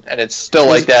awesome, and it's still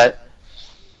like that.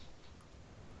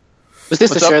 Was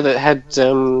this the show that had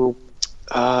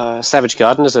Savage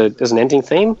Garden as an ending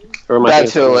theme? Or am I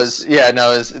That's who it was. Yeah,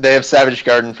 no, they have Savage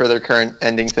Garden for their current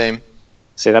ending theme.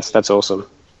 See, that's awesome.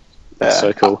 That's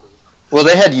so cool. Well,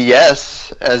 they had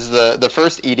Yes as the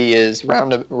first ED is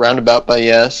Roundabout by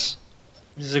Yes.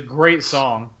 This is a great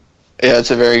song. Yeah,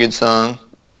 it's a very good song.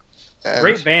 And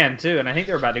great band too, and I think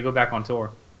they're about to go back on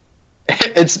tour.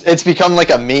 It's become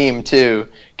like a meme too,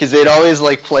 because they'd always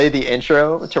like play the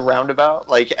intro to Roundabout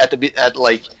like at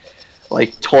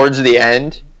towards the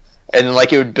end, and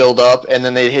like it would build up, and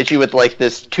then they'd hit you with like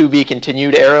this to be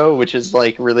continued arrow, which is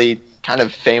like really kind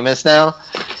of famous now,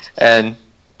 and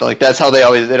like that's how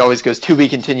it always goes to be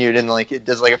continued, and like it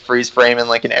does like a freeze frame and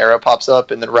like an arrow pops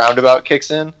up and then Roundabout kicks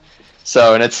in.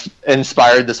 So, and it's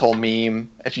inspired this whole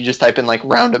meme. If you just type in like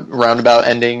roundabout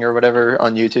ending or whatever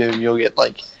on YouTube, you'll get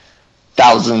like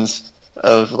thousands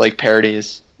of like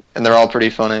parodies, and they're all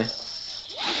pretty funny.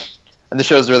 And the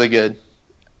show's really good.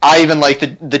 I even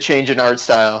like the change in art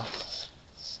style,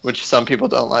 which some people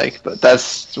don't like, but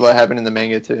that's what happened in the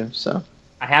manga too. So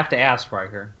I have to ask,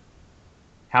 Riker,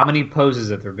 how many poses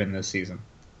have there been this season?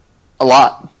 A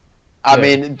lot. I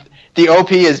mean, the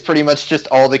OP is pretty much just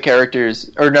all the characters,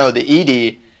 or no, the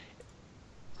ED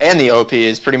and the OP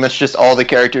is pretty much just all the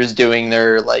characters doing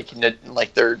their like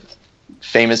their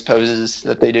famous poses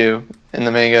that they do in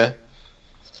the manga.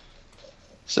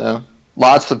 So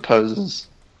lots of poses,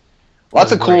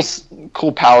 lots of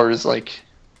cool powers. Like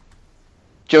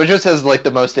JoJo's has like the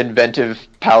most inventive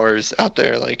powers out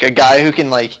there. Like a guy who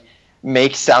can like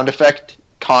make sound effect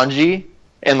kanji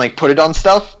and like put it on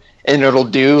stuff, and it'll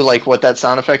do like what that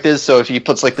sound effect is. So if he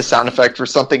puts like the sound effect for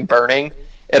something burning,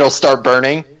 it'll start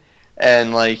burning,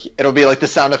 and like it'll be like the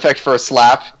sound effect for a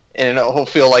slap, and it'll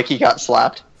feel like he got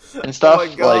slapped and stuff. Oh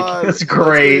my God. Like that's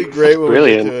great. That's really great.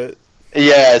 Brilliant.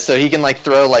 Yeah, so he can like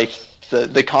throw like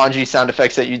the kanji sound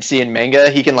effects that you'd see in manga.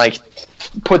 He can like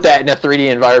put that in a 3D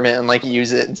environment and like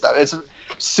use it and stuff. It's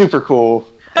super cool.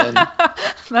 And,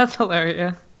 that's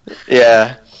hilarious.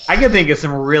 Yeah. I could think of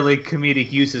some really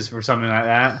comedic uses for something like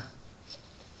that.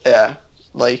 Yeah,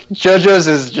 like JoJo's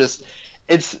is just,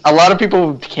 it's a lot of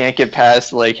people can't get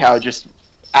past like how just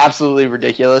absolutely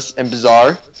ridiculous and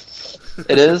bizarre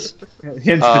it is. Hence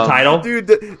the title.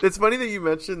 Dude, it's funny that you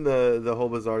mentioned the whole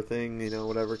bizarre thing, you know,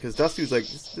 whatever, because Dusty was like,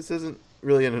 this isn't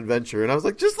really an adventure, and I was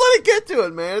like, just let it get to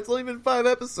it, man. It's only been 5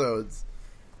 episodes.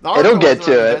 It'll get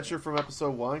to it. Adventure from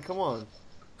episode 1, come on.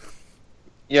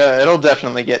 Yeah, it'll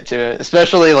definitely get to it.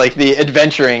 Especially, like, the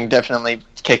adventuring definitely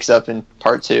kicks up in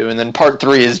part 2. And then part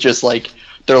 3 is just, like,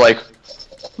 they're like,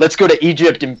 let's go to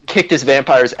Egypt and kick this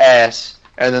vampire's ass.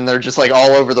 And then they're just, like,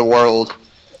 all over the world.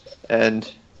 And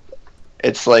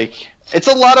it's, like, it's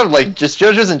a lot of, like, just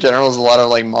JoJo's in general is a lot of,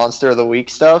 like, Monster of the Week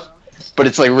stuff. But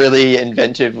it's, like, really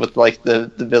inventive with, like, the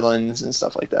villains and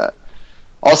stuff like that.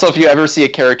 Also, if you ever see a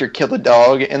character kill a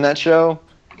dog in that show,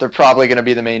 they're probably going to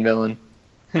be the main villain.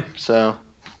 So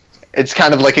it's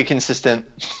kind of like a consistent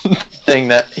thing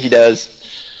that he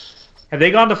does. Have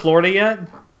they gone to Florida yet?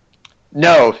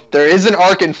 No, there is an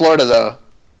arc in Florida, though.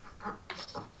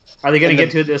 Are they going to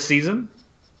get to it this season?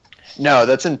 No,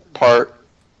 that's in part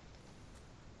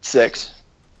 6.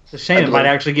 It's a shame. It might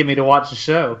actually get me to watch the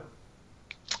show.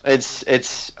 I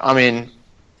mean,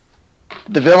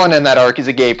 the villain in that arc is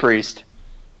a gay priest.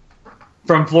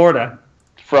 From Florida.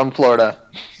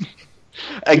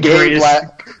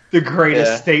 The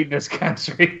greatest state in this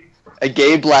country. A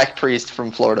gay black priest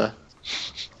from Florida.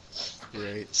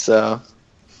 Great. So,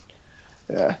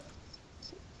 yeah,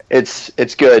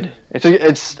 it's good.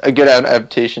 It's a good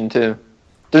adaptation too.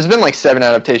 There's been like 7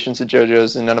 adaptations of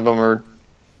JoJo's, and none of them are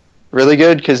really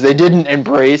good because they didn't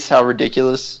embrace how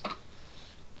ridiculous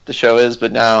the show is.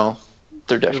 But now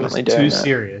they're definitely doing that. It was too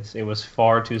serious. It was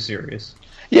far too serious.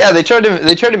 Yeah, they tried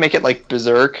to make it like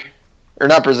Berserk, or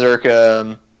not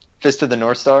Berserk. Fist of the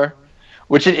North Star,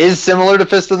 which it is similar to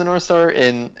Fist of the North Star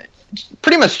in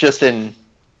pretty much just in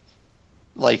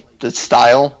like the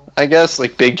style, I guess,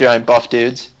 like big giant buff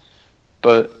dudes.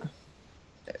 But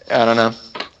I don't know.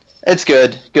 It's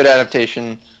good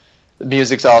adaptation. The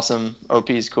music's awesome. OP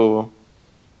is cool,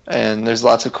 and there's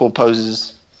lots of cool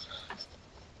poses.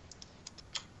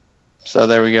 So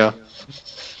there we go.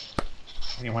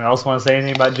 Anyone else want to say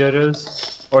anything about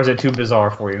JoJo's, or is it too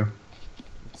bizarre for you?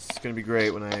 It's gonna be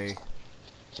great when I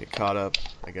get caught up,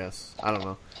 I guess. I don't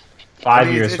know.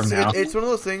 5 years from now. It's one of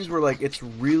those things where, like, it's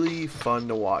really fun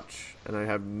to watch, and I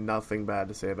have nothing bad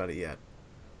to say about it yet.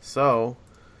 So,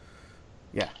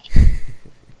 yeah.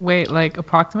 Wait, like,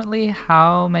 approximately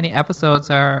how many episodes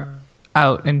are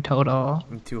out in total?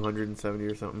 270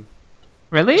 or something.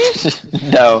 Really?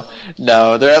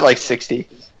 No, they're at like 60.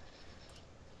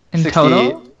 In 60.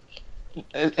 Total?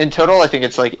 In total, I think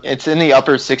it's in the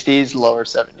upper 60s, lower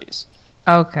 70s.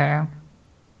 Okay.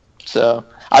 So,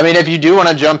 I mean, if you do want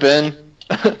to jump in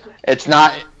it's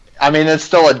not. I mean, it's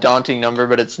still a daunting number,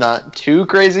 but it's not too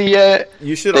crazy yet.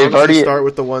 You should already start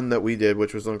with the one that we did,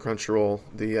 which was on Crunchyroll.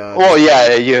 Well,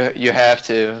 yeah, you have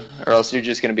to, or else you're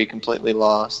just going to be completely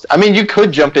lost. I mean, you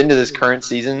could jump into this current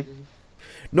season.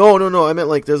 No. I meant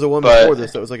like there's a one before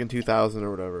this that was like in 2000 or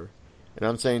whatever. And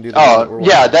I'm saying, dude.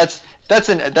 Yeah, that's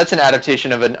an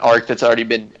adaptation of an arc that's already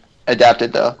been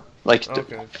adapted, though. Like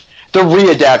they're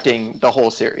readapting the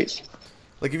whole series.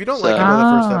 Like, if you don't like it by the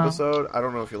first episode, I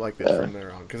don't know if you like it from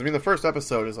there on. Because, I mean, the first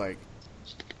episode is, like,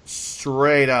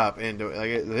 straight up into it.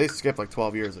 Like, they skip, like,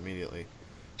 12 years immediately.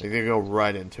 Like, they go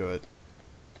right into it.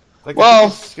 Like, they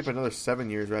skip another 7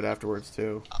 years right afterwards,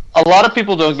 too. A lot of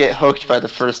people don't get hooked by the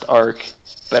first arc.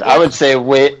 But I would say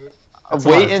wait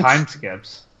in time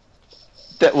skips.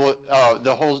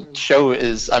 The whole show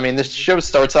is... I mean, this show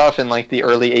starts off in, like, the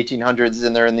early 1800s,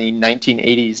 and they're in the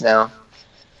 1980s now.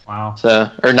 Wow.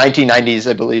 Or 1990s,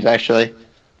 I believe, actually.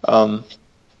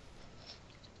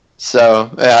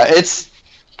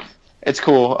 It's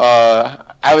cool.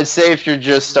 I would say if you're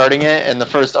just starting it and the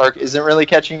first arc isn't really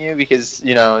catching you because,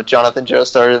 Jonathan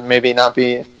Joestar maybe not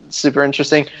be super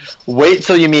interesting, wait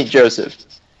till you meet Joseph.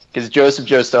 Because Joseph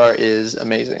Joestar is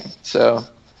amazing. So,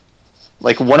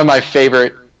 like, one of my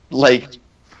favorite, like,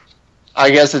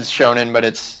 I guess it's shonen, but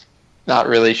it's not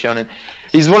really shonen.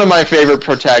 He's one of my favorite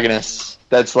protagonists.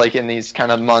 That's like in these kind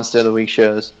of Monster of the Week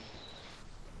shows.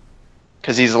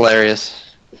 Because he's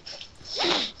hilarious.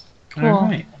 Cool. All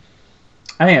right.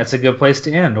 I think that's a good place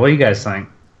to end. What do you guys think?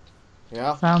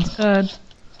 Yeah. Sounds good.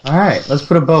 All right. Let's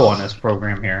put a bow on this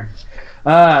program here.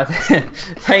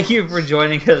 Thank you for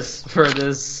joining us for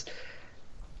this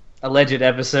alleged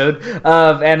episode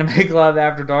of Anime Club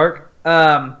After Dark.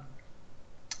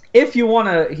 If you want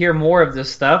to hear more of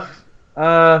this stuff,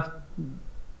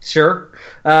 sure.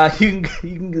 You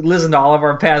can listen to all of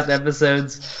our past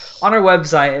episodes on our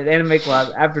website at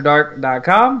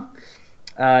animeclubafterdark.com.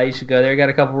 You should go there. Got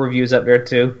a couple reviews up there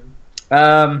too.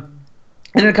 In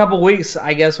a couple weeks,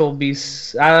 I guess we'll be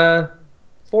 4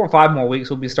 or 5 more weeks.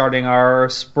 We'll be starting our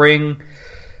spring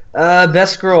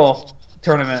Best Girl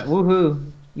tournament.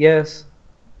 Woohoo! Yes.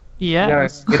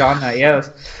 Yes. Gotta get on that. Yes.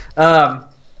 Yeah,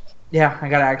 I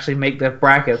gotta actually make the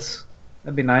brackets.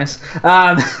 That'd be nice.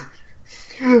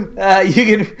 You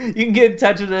can get in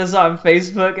touch with us on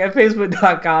Facebook at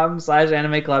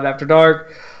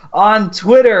facebook.com/animeclubafterdark, on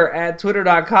Twitter at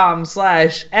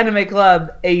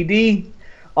twitter.com/animeclubad,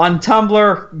 on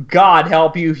Tumblr, God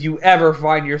help you if you ever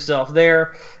find yourself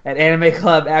there, at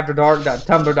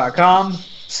animeclubafterdark.tumblr.com.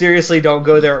 Seriously, don't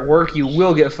go there at work. You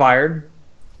will get fired.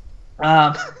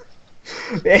 And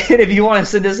if you want to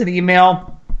send us an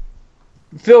email,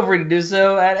 feel free to do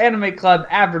so at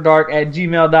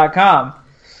animeclubafterdark@gmail.com.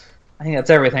 I think that's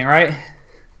everything, right? I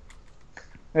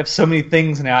have so many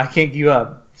things now, I can't keep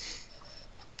up.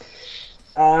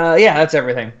 Yeah, that's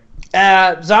everything. So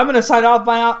I'm going to sign off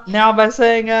now by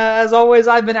saying, as always,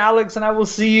 I've been Alex, and I will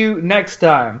see you next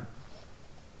time.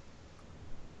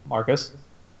 Marcus?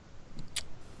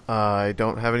 I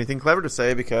don't have anything clever to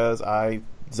say because I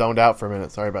zoned out for a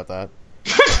minute. Sorry about that.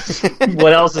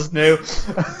 What else is new?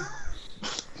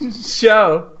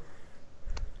 Show.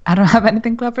 I don't have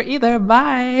anything clever either.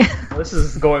 Bye. This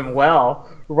is going well.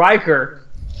 Riker.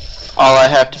 All I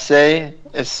have to say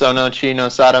is Sono Chi no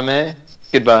Sarame.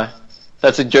 Goodbye.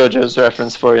 That's a JoJo's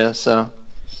reference for you, so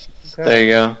there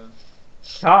you go.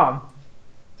 Tom.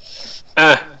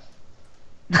 At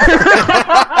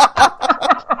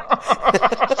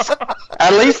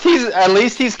least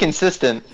he's consistent.